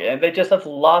pocket, and they just have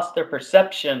lost their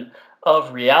perception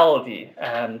of reality.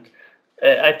 And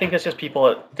I think it's just people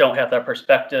that don't have that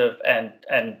perspective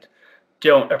and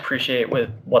don't appreciate with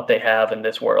what they have in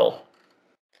this world.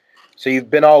 So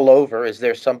you've been all over. Is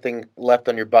there something left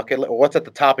on your bucket list? Or what's at the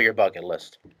top of your bucket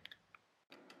list?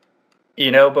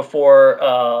 Before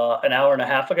an hour and a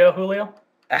half ago, Julio?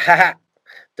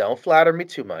 Don't flatter me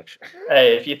too much.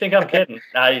 Hey, if you think I'm kidding,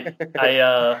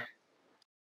 a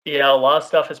lot of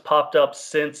stuff has popped up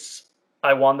since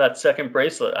I won that second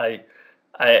bracelet.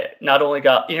 I not only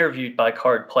got interviewed by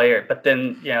Card Player, but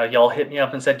then y'all hit me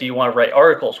up and said, "Do you want to write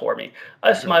articles for me?" I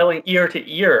was smiling ear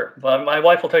to ear. But my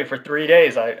wife will tell you, for 3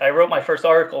 days, I wrote my first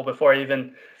article before I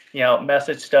even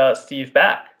messaged Steve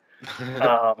back.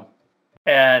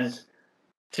 And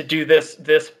to do this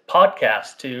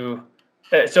podcast,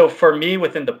 so for me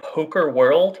within the poker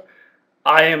world,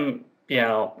 I am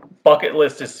bucket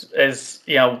list is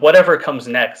whatever comes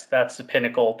next. That's the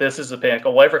pinnacle. This is the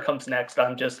pinnacle. Whatever comes next,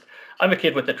 I'm a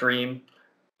kid with a dream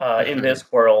in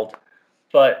this world.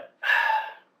 But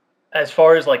as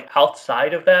far as like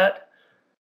outside of that,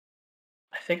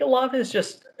 I think a lot of it is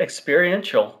just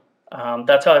experiential.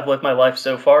 That's how I've lived my life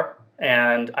so far.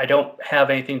 And I don't have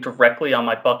anything directly on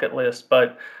my bucket list,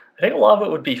 but I think a lot of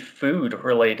it would be food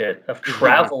related, of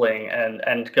traveling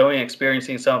and going and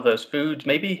experiencing some of those foods.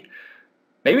 Maybe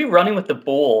running with the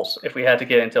bulls, if we had to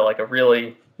get into like a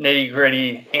really nitty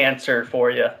gritty answer for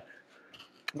you.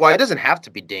 Well, it doesn't have to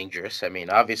be dangerous. I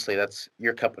mean, obviously that's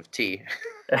your cup of tea.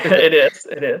 It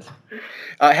is.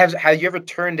 Have you ever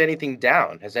turned anything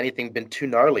down? Has anything been too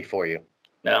gnarly for you?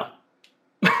 No.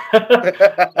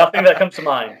 Nothing that comes to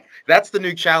mind. That's the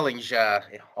new challenge.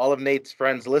 All of Nate's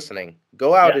friends listening,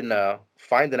 go out and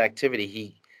find an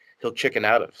activity he'll chicken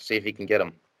out of. See if he can get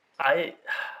them. I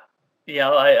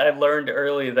learned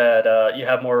early that you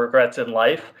have more regrets in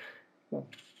life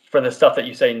for the stuff that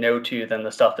you say no to than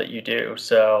the stuff that you do.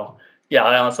 So yeah,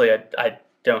 I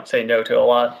don't say no to a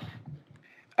lot.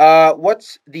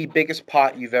 What's the biggest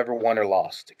pot you've ever won or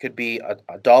lost? It could be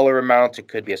a dollar amount. It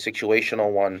could be a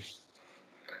situational one.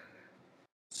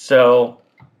 So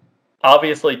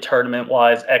obviously,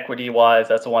 tournament-wise, equity-wise,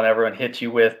 that's the one everyone hits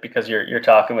you with because you're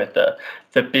talking with the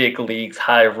big leagues,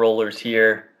 high rollers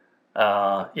here.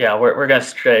 We're gonna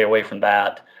stray away from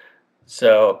that.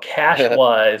 So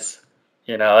cash-wise,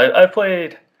 I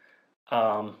played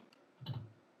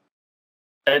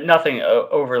nothing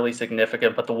overly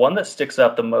significant, but the one that sticks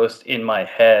out the most in my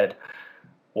head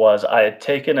was I had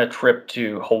taken a trip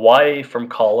to Hawaii from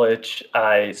college.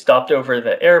 I stopped over at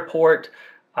the airport.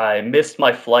 I missed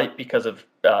my flight because of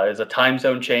it was a time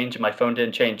zone change and my phone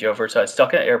didn't change over. So I was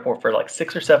stuck in the airport for like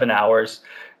 6 or 7 hours.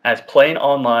 I was playing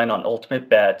online on Ultimate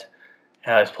Bet.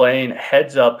 And I was playing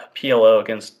heads up PLO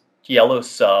against Yellow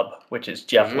Sub, which is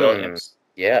Jeff Williams.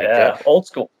 Yeah, Jeff. Old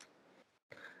school.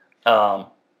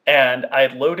 And I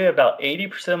had loaded about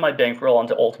 80% of my bankroll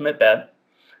onto Ultimate Bet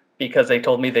because they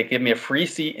told me they'd give me a free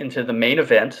seat into the main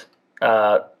event,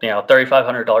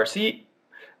 $3,500 seat.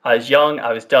 I was young,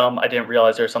 I was dumb, I didn't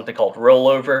realize there was something called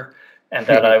rollover, and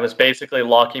that I was basically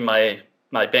locking my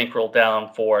bankroll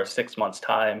down for 6 months'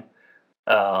 time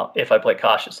if I played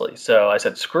cautiously. So I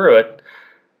said, screw it.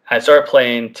 I started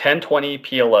playing 1020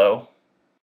 PLO,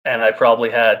 and I probably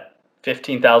had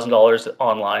 $15,000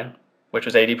 online, which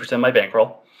was 80% of my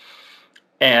bankroll.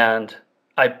 And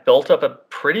I built up a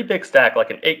pretty big stack, like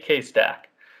an 8K stack.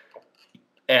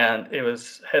 And it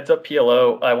was heads up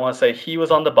PLO. I want to say he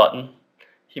was on the button.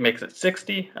 He makes it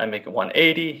 60. I make it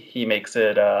 180. He makes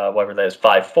it, whatever that is,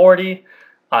 540.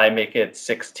 I make it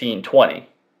 1620.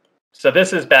 So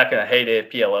this is back in the heyday of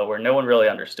PLO where no one really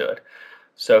understood.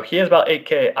 So he has about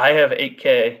 8K. I have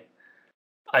 8K.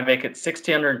 I make it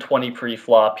 1620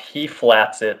 pre-flop. He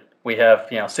flats it. We have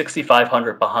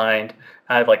 6,500 behind.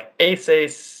 I have like ace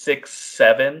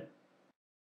 6-7.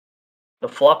 The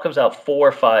flop comes out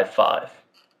 4-5-5.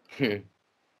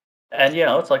 And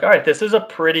it's like, all right, this is a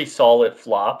pretty solid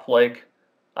flop. Like,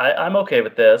 I'm okay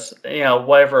with this.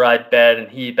 Whatever I bet and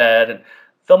he bet, and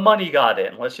the money got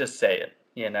in. Let's just say it.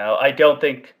 I don't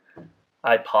think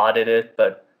I potted it,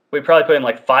 but we probably put in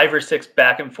like 5 or 6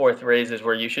 back and forth raises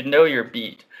where you should know your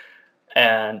beat.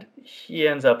 And he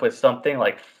ends up with something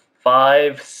like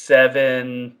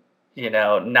 5-7,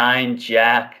 9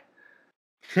 jack.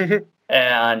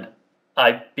 And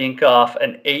I bink off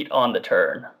an 8 on the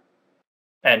turn.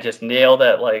 And just nailed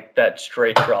that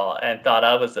straight draw and thought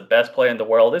I was the best player in the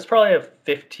world. It's probably a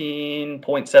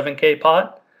 15.7K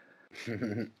pot.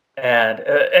 And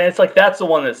it's like, that's the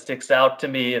one that sticks out to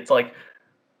me. It's like,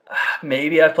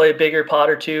 maybe I play a bigger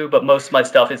pot or two, but most of my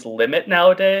stuff is limit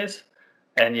nowadays.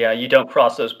 And you don't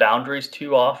cross those boundaries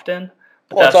too often.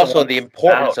 Well, it's also the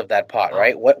importance of that pot,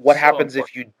 right? What happens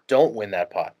if you don't win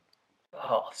that pot?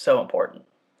 Oh, so important.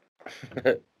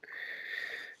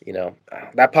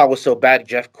 That pot was so bad,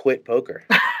 Jeff quit poker.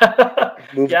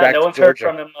 Moved back no to one's Georgia.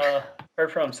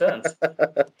 heard from him since.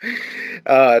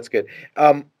 That's good.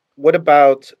 What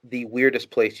about the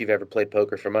weirdest place you've ever played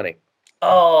poker for money?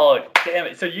 Oh, damn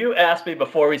it. So you asked me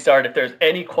before we started if there's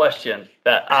any question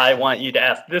that I want you to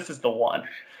ask. This is the one.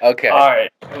 Okay. All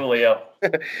right, Julio.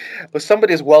 With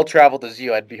somebody as well-traveled as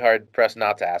you, I'd be hard-pressed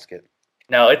not to ask it.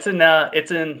 No, it's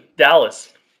in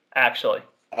Dallas, actually.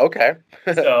 Okay.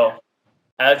 So,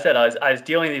 as I said, I was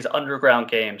dealing these underground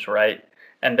games, right?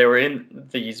 And they were in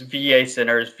these VA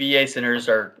centers. VA centers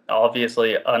are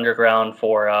obviously underground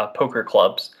for poker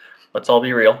clubs. Let's all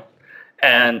be real.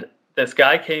 And this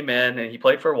guy came in and he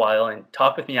played for a while and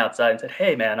talked with me outside and said,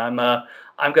 "Hey, man, I'm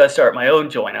gonna start my own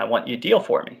joint. I want you to deal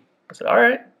for me." I said, "All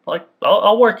right, like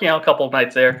I'll work a couple of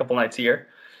nights there, a couple of nights here."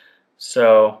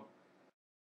 So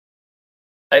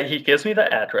he gives me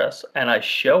the address and I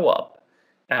show up,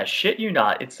 and I shit you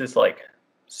not, it's this like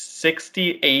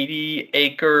 60, 80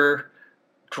 acre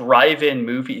drive-in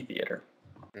movie theater.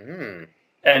 Mm.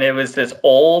 And it was this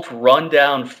old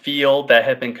rundown field that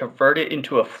had been converted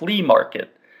into a flea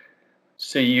market.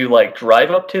 So you like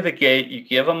drive up to the gate, you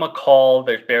give them a call,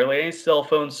 there's barely any cell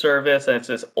phone service, and it's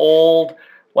this old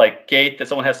like gate that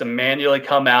someone has to manually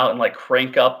come out and like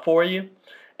crank up for you.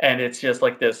 And it's just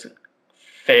like this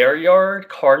fair yard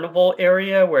carnival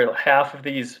area where half of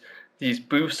these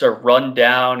booths are run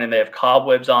down and they have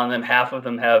cobwebs on them. Half of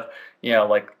them have,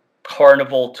 like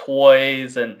carnival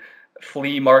toys and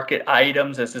flea market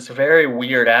items. It's this very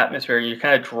weird atmosphere. You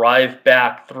kind of drive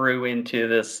back through into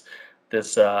this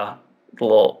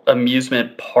little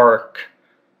amusement park.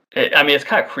 I mean, it's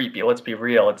kind of creepy. Let's be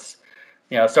real. It's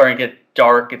starting to get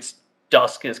dark. It's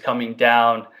dusk is coming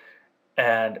down,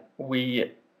 and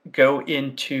we go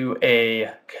into a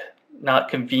not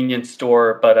convenience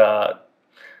store, but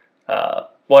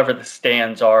whatever the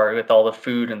stands are with all the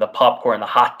food and the popcorn, the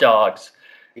hot dogs.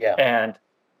 Yeah. And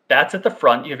that's at the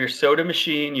front. You have your soda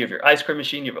machine, you have your ice cream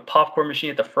machine, you have a popcorn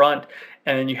machine at the front,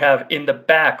 and then you have in the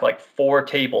back like 4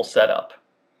 tables set up.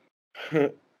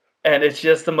 And it's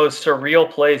just the most surreal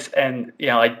place. And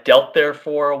I dealt there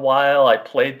for a while. I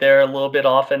played there a little bit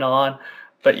off and on.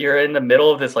 But you're in the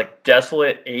middle of this like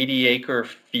desolate 80-acre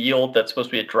field that's supposed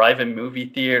to be a drive-in movie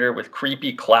theater with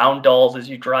creepy clown dolls as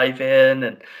you drive in,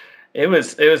 and it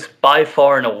was by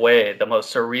far and away the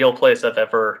most surreal place I've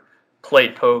ever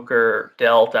played poker,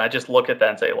 dealt. And I just look at that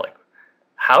and say, like,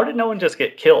 how did no one just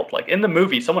get killed? Like in the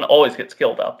movie, someone always gets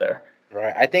killed out there.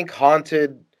 Right. I think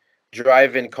Haunted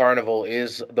Drive-In Carnival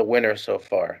is the winner so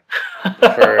far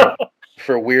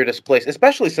for weirdest place,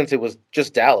 especially since it was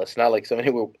just Dallas, not like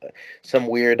some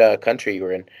weird country you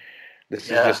were in. This is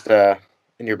just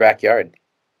in your backyard.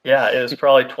 Yeah, it was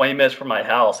probably 20 minutes from my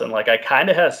house, and like I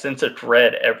kind of had a sense of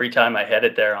dread every time I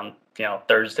headed there on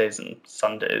Thursdays and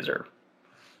Sundays.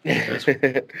 It's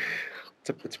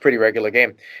a pretty regular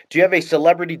game. Do you have a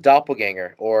celebrity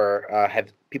doppelganger, or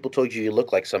have people told you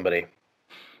look like somebody?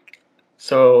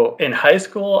 So in high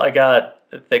school, I got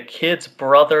the kid's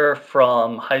brother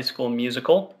from High School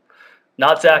Musical,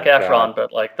 not Zac Oh, God. Efron,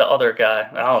 but like the other guy.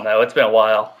 I don't know. It's been a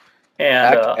while.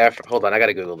 And Hold on, I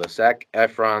gotta Google this. Zac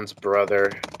Efron's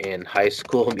brother in High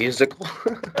School Musical.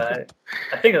 I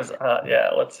think it was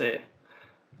let's see,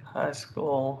 High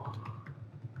School.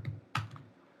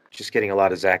 Just getting a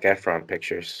lot of Zac Efron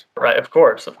pictures. Right, of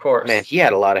course. Man, he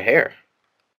had a lot of hair.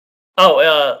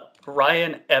 Oh,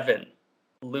 Ryan Evan,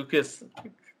 Lucas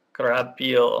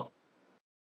Grabeel.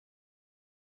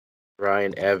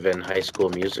 Ryan Evan, High School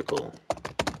Musical.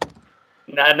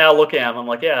 Now looking at him, I'm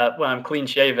like, yeah, when I'm clean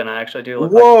shaven, I actually do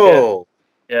look Whoa! like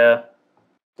a kid. Yeah.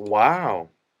 Wow.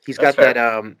 He's That's got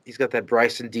fair. that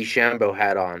Bryson DeChambeau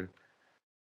hat on.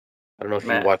 I don't know if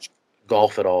Man. you watch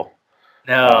golf at all.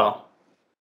 No.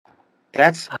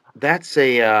 That's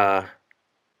a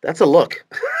look.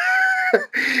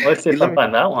 Let's see if I can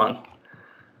find that one.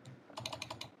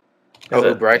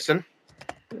 Oh, Bryson?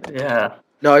 Yeah.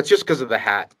 No, it's just because of the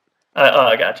hat.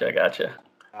 I gotcha.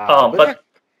 But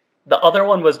the other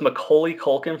one was Macaulay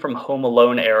Culkin from Home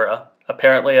Alone era.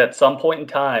 Apparently, at some point in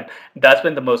time, that's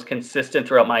been the most consistent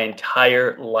throughout my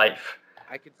entire life.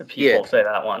 I could see People it. say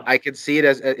that one. I could see it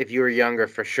as if you were younger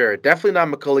for sure. Definitely not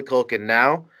Macaulay Culkin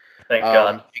now. Thank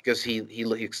God. Because he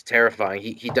looks terrifying.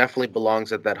 He definitely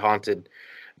belongs at that Haunted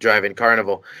Drive-In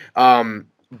Carnival.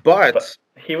 But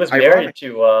he was married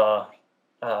to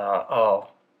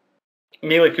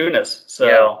Mila Kunis.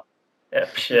 So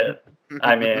shit.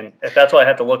 I mean, if that's what I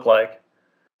have to look like.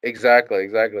 Exactly.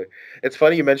 It's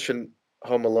funny you mentioned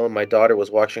Home Alone. My daughter was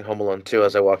watching Home Alone 2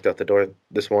 as I walked out the door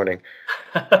this morning.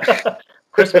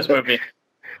 Christmas movie.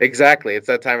 Exactly. It's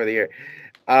that time of the year.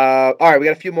 All right, we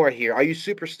got a few more here. Are you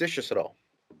superstitious at all?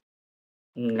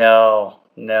 No.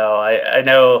 I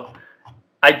know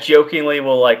I jokingly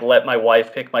will like let my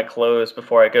wife pick my clothes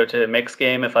before I go to a mix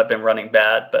game if I've been running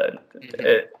bad, but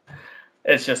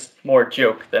it's just more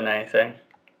joke than anything.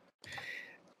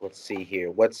 Let's see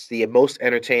here. What's the most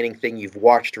entertaining thing you've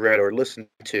watched, read, or listened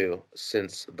to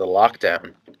since the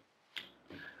lockdown?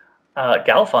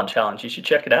 Galfond Challenge. You should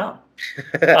check it out.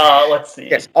 Let's see.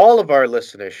 Yes, all of our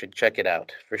listeners should check it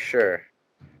out for sure.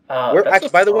 That's a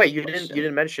By the way, solid you question.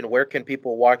 didn't mention where can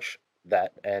people watch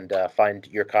that and find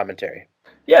your commentary.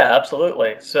 Yeah,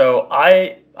 absolutely. So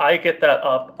I get that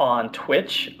up on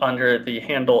Twitch under the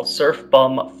handle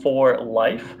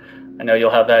SurfBum4Life. I know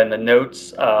you'll have that in the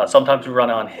notes. Sometimes we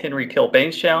run on Henry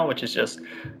Kilbane's channel, which is just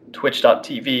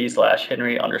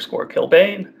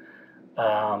twitch.tv/Henry_Kilbane.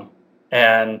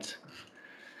 And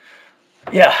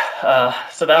yeah,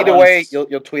 so that Either way, one's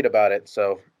you'll tweet about it.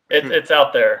 So it's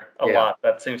out there a Yeah. lot.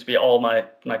 That seems to be all my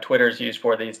Twitter's used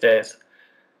for these days.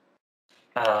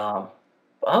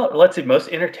 Let's see, most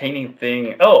entertaining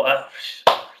thing.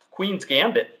 Queen's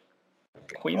Gambit.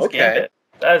 Queen's Okay. Gambit.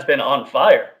 That has been on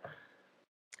fire.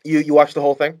 You watched the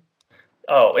whole thing?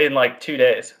 Oh, in like 2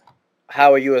 days.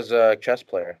 How are you as a chess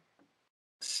player?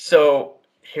 So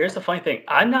here's the funny thing.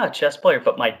 I'm not a chess player,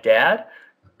 but my dad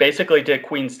basically did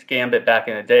Queen's Gambit back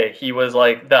in the day. He was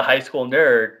like the high school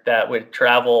nerd that would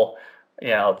travel,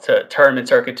 to tournament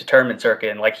circuit,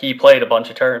 and like he played a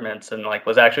bunch of tournaments and like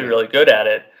was actually really good at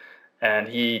it. And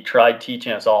he tried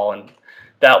teaching us all, and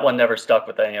that one never stuck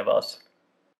with any of us.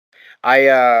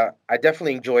 I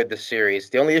definitely enjoyed the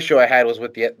series. The only issue I had was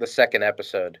with the second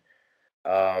episode.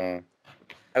 I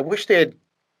wish they had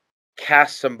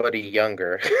cast somebody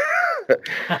younger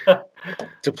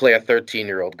to play a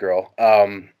 13-year-old girl.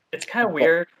 It's kind of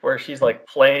weird where she's like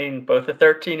playing both a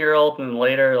 13-year-old and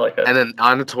later like a. And then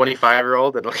on a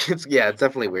 25-year-old, and it's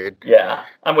definitely weird. Yeah,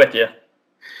 I'm with you.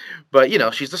 But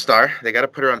she's the star. They got to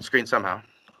put her on screen somehow.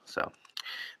 So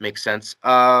makes sense.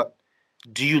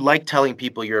 Do you like telling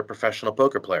people you're a professional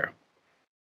poker player?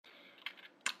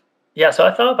 Yeah, so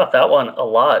I thought about that one a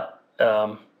lot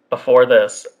before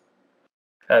this.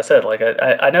 As I said, like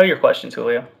I know your questions,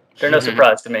 Julio. They're no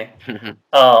surprise to me.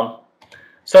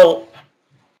 So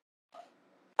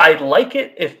I like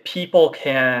it if people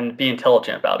can be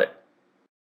intelligent about it,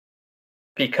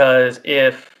 because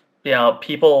if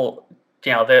people,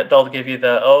 they'll give you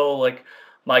like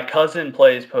my cousin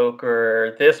plays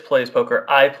poker, this plays poker,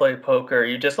 I play poker.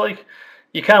 You just like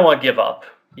you kind of want to give up.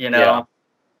 Yeah.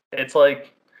 It's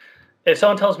like if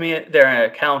someone tells me they're an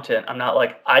accountant, I'm not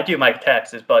like I do my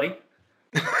taxes, buddy.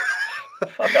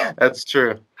 Fuck off. That's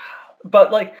true.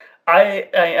 But like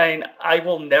I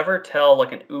will never tell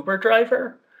like an Uber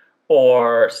driver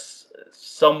or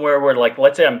somewhere where like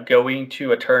let's say I'm going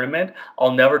to a tournament,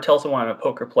 I'll never tell someone I'm a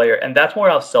poker player, and that's more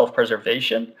out of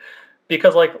self-preservation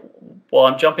because like well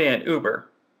I'm jumping in an Uber.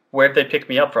 Where'd they pick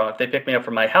me up from? If they pick me up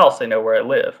from my house, they know where I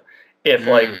live. If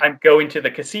like I'm going to the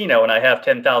casino and I have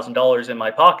 $10,000 in my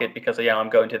pocket because I'm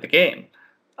going to the game,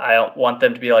 I don't want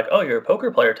them to be like, oh, you're a poker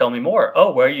player. Tell me more.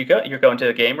 Oh, where are you going? You're going to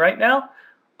the game right now?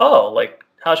 Oh, like,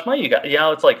 how much money you got?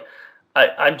 It's like,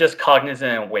 I'm just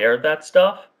cognizant and aware of that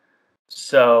stuff.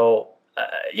 So,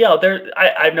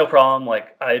 I have no problem.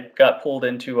 Like, I got pulled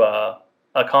into a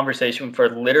conversation for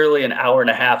literally an hour and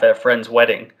a half at a friend's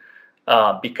wedding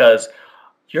because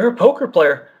you're a poker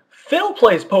player. Phil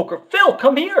plays poker. Phil,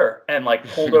 come here. And like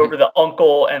pulled over the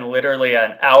uncle and literally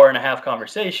an hour and a half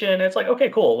conversation. It's like, okay,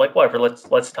 cool. Like whatever.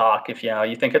 Let's talk. If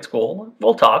you think it's cool,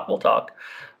 we'll talk.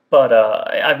 But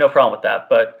I have no problem with that.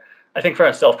 But I think from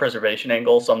a self-preservation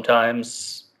angle,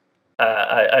 sometimes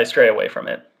I stray away from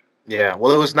it. Yeah.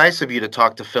 Well, it was nice of you to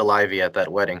talk to Phil Ivey at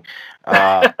that wedding.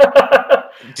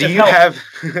 Do you have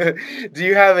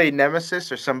a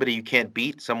nemesis or somebody you can't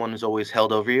beat? Someone who's always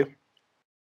held over you?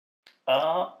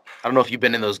 I don't know if you've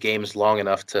been in those games long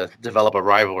enough to develop a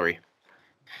rivalry.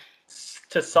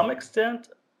 To some extent.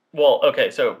 Well,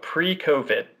 okay, so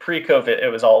pre-COVID,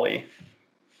 it was Ollie.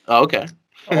 Oh, okay.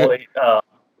 Ollie,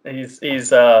 he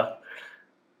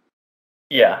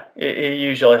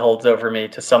usually holds over me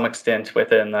to some extent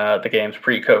within the games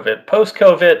pre-COVID.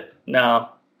 Post-COVID, no,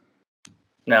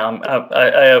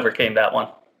 I overcame that one.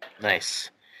 Nice.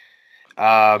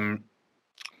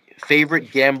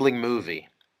 Favorite gambling movie?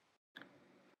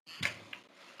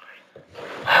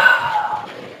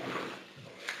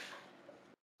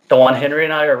 The one Henry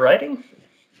and I are writing?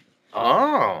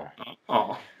 Oh.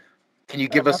 Can you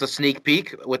give us a sneak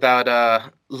peek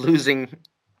without losing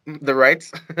the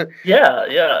rights?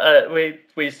 Yeah.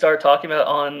 We started talking about it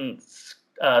on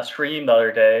stream the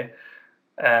other day,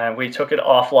 and we took it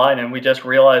offline, and we just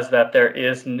realized that there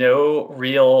is no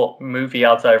real movie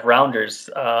outside of Rounders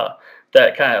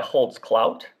that kind of holds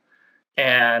clout.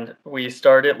 And we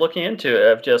started looking into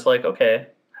it of just like, okay,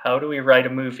 how do we write a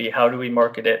movie? How do we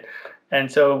market it? And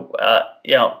so,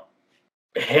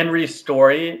 Henry's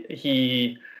story,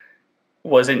 he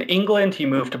was in England. He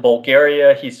moved to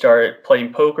Bulgaria. He started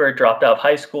playing poker, dropped out of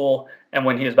high school. And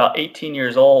when he was about 18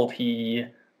 years old, he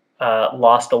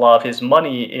lost a lot of his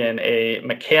money in a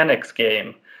mechanics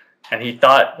game. And he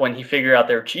thought when he figured out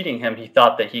they were cheating him, he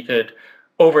thought that he could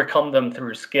overcome them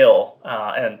through skill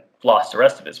and lost the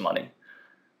rest of his money.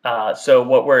 So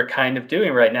what we're kind of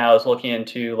doing right now is looking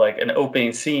into like an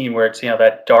opening scene where it's,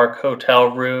 that dark hotel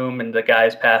room and the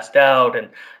guy's passed out and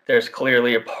there's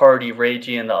clearly a party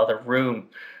raging in the other room.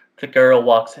 The girl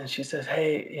walks in, she says,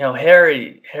 "Hey,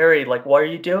 Harry, like, what are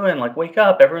you doing? Like, wake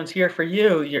up. Everyone's here for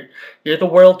you. You're the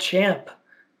world champ,"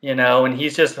 and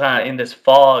he's just in this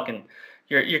fog, and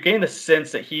you're getting the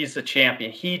sense that he's the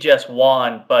champion. He just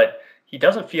won, but he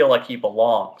doesn't feel like he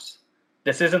belongs.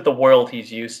 This isn't the world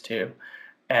he's used to.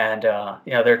 And,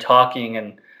 they're talking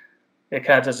and it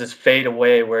kind of does this fade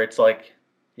away where it's like,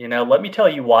 let me tell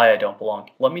you why I don't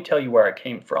belong. Let me tell you where I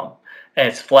came from. And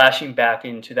it's flashing back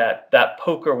into that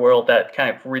poker world, that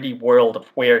kind of gritty world of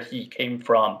where he came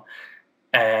from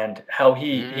and how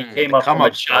he came up from a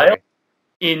child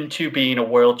into being a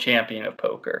world champion of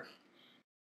poker.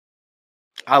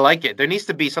 I like it. There needs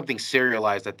to be something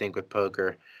serialized, I think, with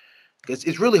poker.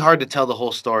 It's really hard to tell the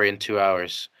whole story in 2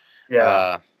 hours.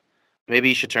 Yeah. Maybe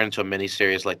you should turn into a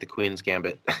mini-series like the Queen's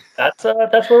Gambit. That's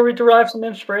where we derive some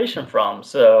inspiration from.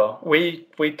 So we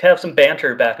have some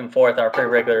banter back and forth on a pretty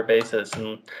regular basis,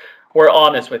 and we're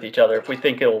honest with each other if we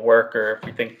think it'll work or if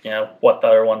we think what the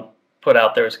other one put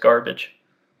out there is garbage.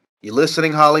 You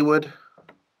listening, Hollywood?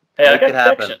 Hey, I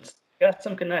got connections. Got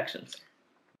some connections.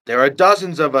 There are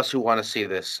dozens of us who want to see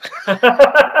this.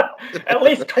 At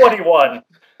least 21.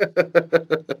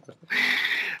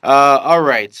 All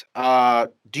right.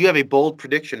 Do you have a bold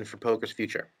prediction for poker's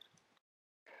future?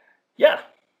 Yeah.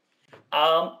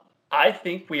 I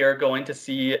think we are going to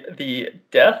see the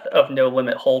death of No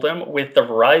Limit Hold'em with the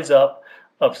rise up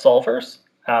of solvers,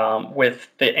 with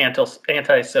the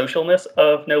anti-socialness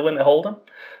of No Limit Hold'em,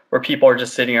 where people are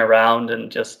just sitting around and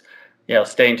just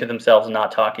staying to themselves and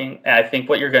not talking. And I think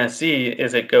what you're going to see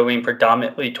is it going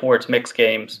predominantly towards mixed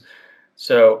games.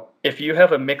 So if you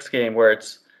have a mixed game where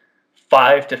it's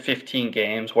 5 to 15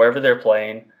 games, wherever they're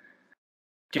playing,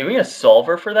 doing a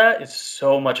solver for that is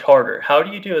so much harder. How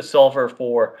do you do a solver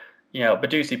for,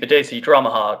 Badusi, Badesi,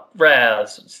 Dramahog,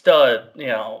 Raz, Stud,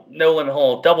 No Limit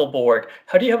Hold, Double Board?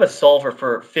 How do you have a solver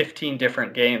for 15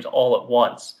 different games all at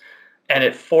once? And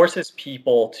it forces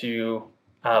people to,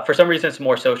 for some reason, it's a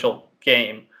more social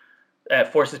game. It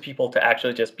forces people to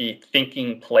actually just be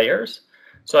thinking players.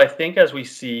 So I think as we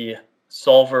see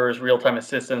solvers, real-time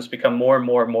assistants become more and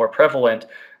more and more prevalent,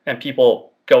 and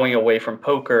people going away from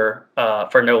poker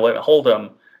for No Limit Hold'em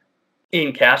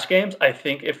in cash games, I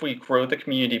think if we grow the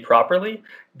community properly,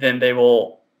 then they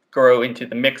will grow into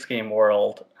the mixed game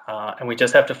world. And we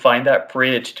just have to find that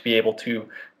bridge to be able to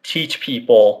teach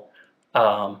people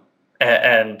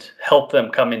and help them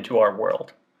come into our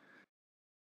world.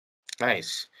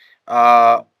 Nice.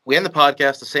 We end the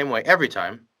podcast the same way every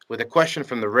time, with a question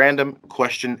from the random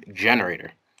question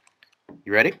generator.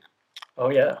 You ready? Oh,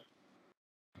 yeah.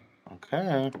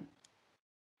 Okay.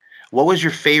 What was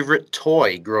your favorite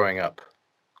toy growing up?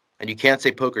 And you can't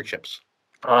say poker chips.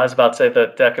 I was about to say the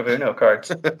deck of Uno cards.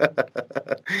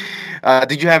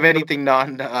 Did you have anything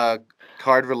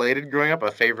non-card related growing up?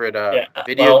 A favorite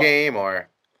video game or?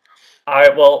 All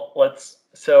right. Well,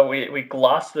 So we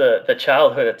glossed the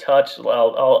childhood a touch.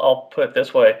 Well, I'll put it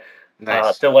this way.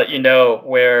 Nice. To let you know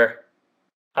where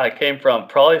I came from.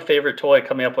 Probably favorite toy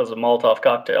coming up was a Molotov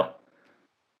cocktail.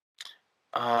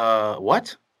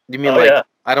 What? You mean Yeah.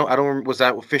 I don't. Was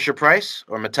that Fisher Price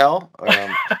or Mattel?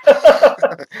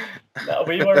 No,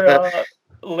 we were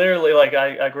literally like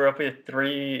I grew up with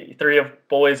three of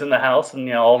boys in the house,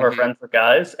 and all of our friends were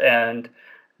guys, and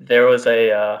there was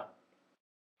a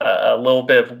little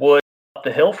bit of wood up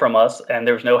the hill from us, and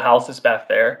there was no houses back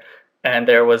there, and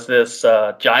there was this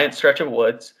giant stretch of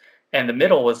woods, and the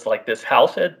middle was like this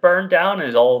house had burned down,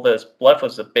 and all this left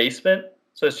was the basement.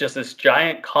 So it's just this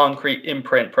giant concrete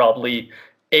imprint, probably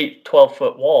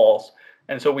 12-foot walls.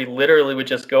 And so we literally would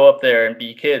just go up there and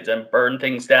be kids and burn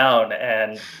things down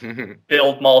and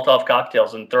build Molotov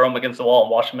cocktails and throw them against the wall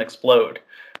and watch them explode.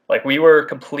 Like, we were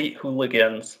complete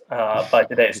hooligans by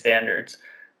today's standards.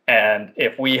 And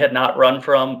if we had not run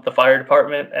from the fire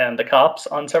department and the cops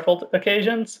on several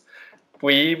occasions,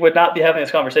 we would not be having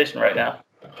this conversation right now.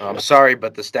 I'm sorry,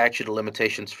 but the statute of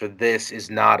limitations for this is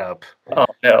not up. Oh,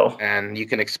 no. And you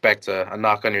can expect a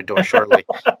knock on your door shortly.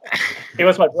 He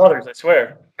was my brother's, I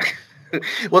swear.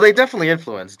 Well, they definitely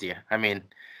influenced you. I mean,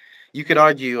 you could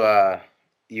argue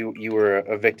you were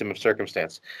a victim of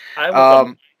circumstance. I was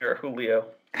a minor, Julio.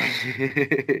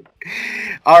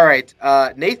 All right.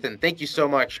 Nathan, thank you so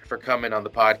much for coming on the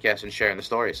podcast and sharing the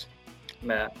stories.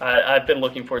 Man, I've been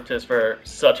looking forward to this for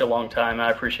such a long time.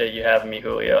 I appreciate you having me,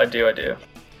 Julio. I do.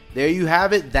 There you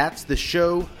have it. That's the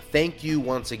show. Thank you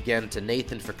once again to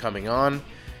Nathan for coming on.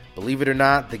 Believe it or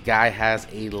not, the guy has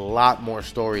a lot more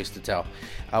stories to tell.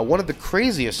 One of the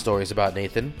craziest stories about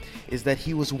Nathan is that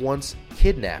he was once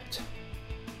kidnapped.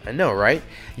 I know, right?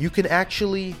 You can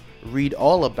actually read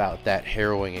all about that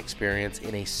harrowing experience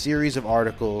in a series of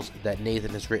articles that Nathan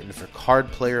has written for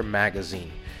Card Player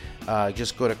magazine.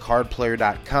 Just go to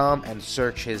cardplayer.com and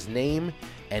search his name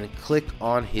and click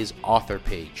on his author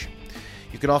page.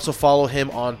 You can also follow him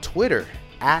on Twitter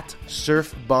at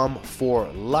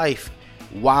SurfBum4Life.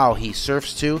 Wow, he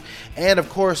surfs too. And of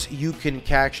course, you can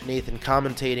catch Nathan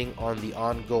commentating on the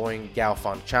ongoing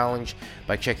Galfond Challenge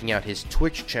by checking out his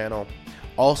Twitch channel,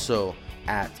 also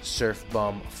at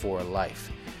SurfBum4Life.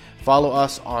 Follow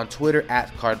us on Twitter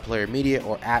at CardPlayerMedia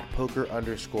or at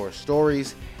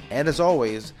Poker_Stories. And as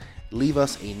always, leave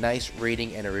us a nice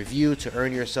rating and a review to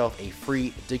earn yourself a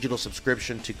free digital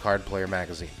subscription to Card Player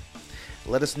magazine.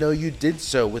 Let us know you did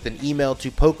so with an email to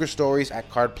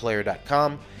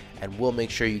pokerstories@cardplayer.com, and we'll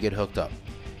make sure you get hooked up.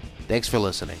 Thanks for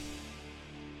listening.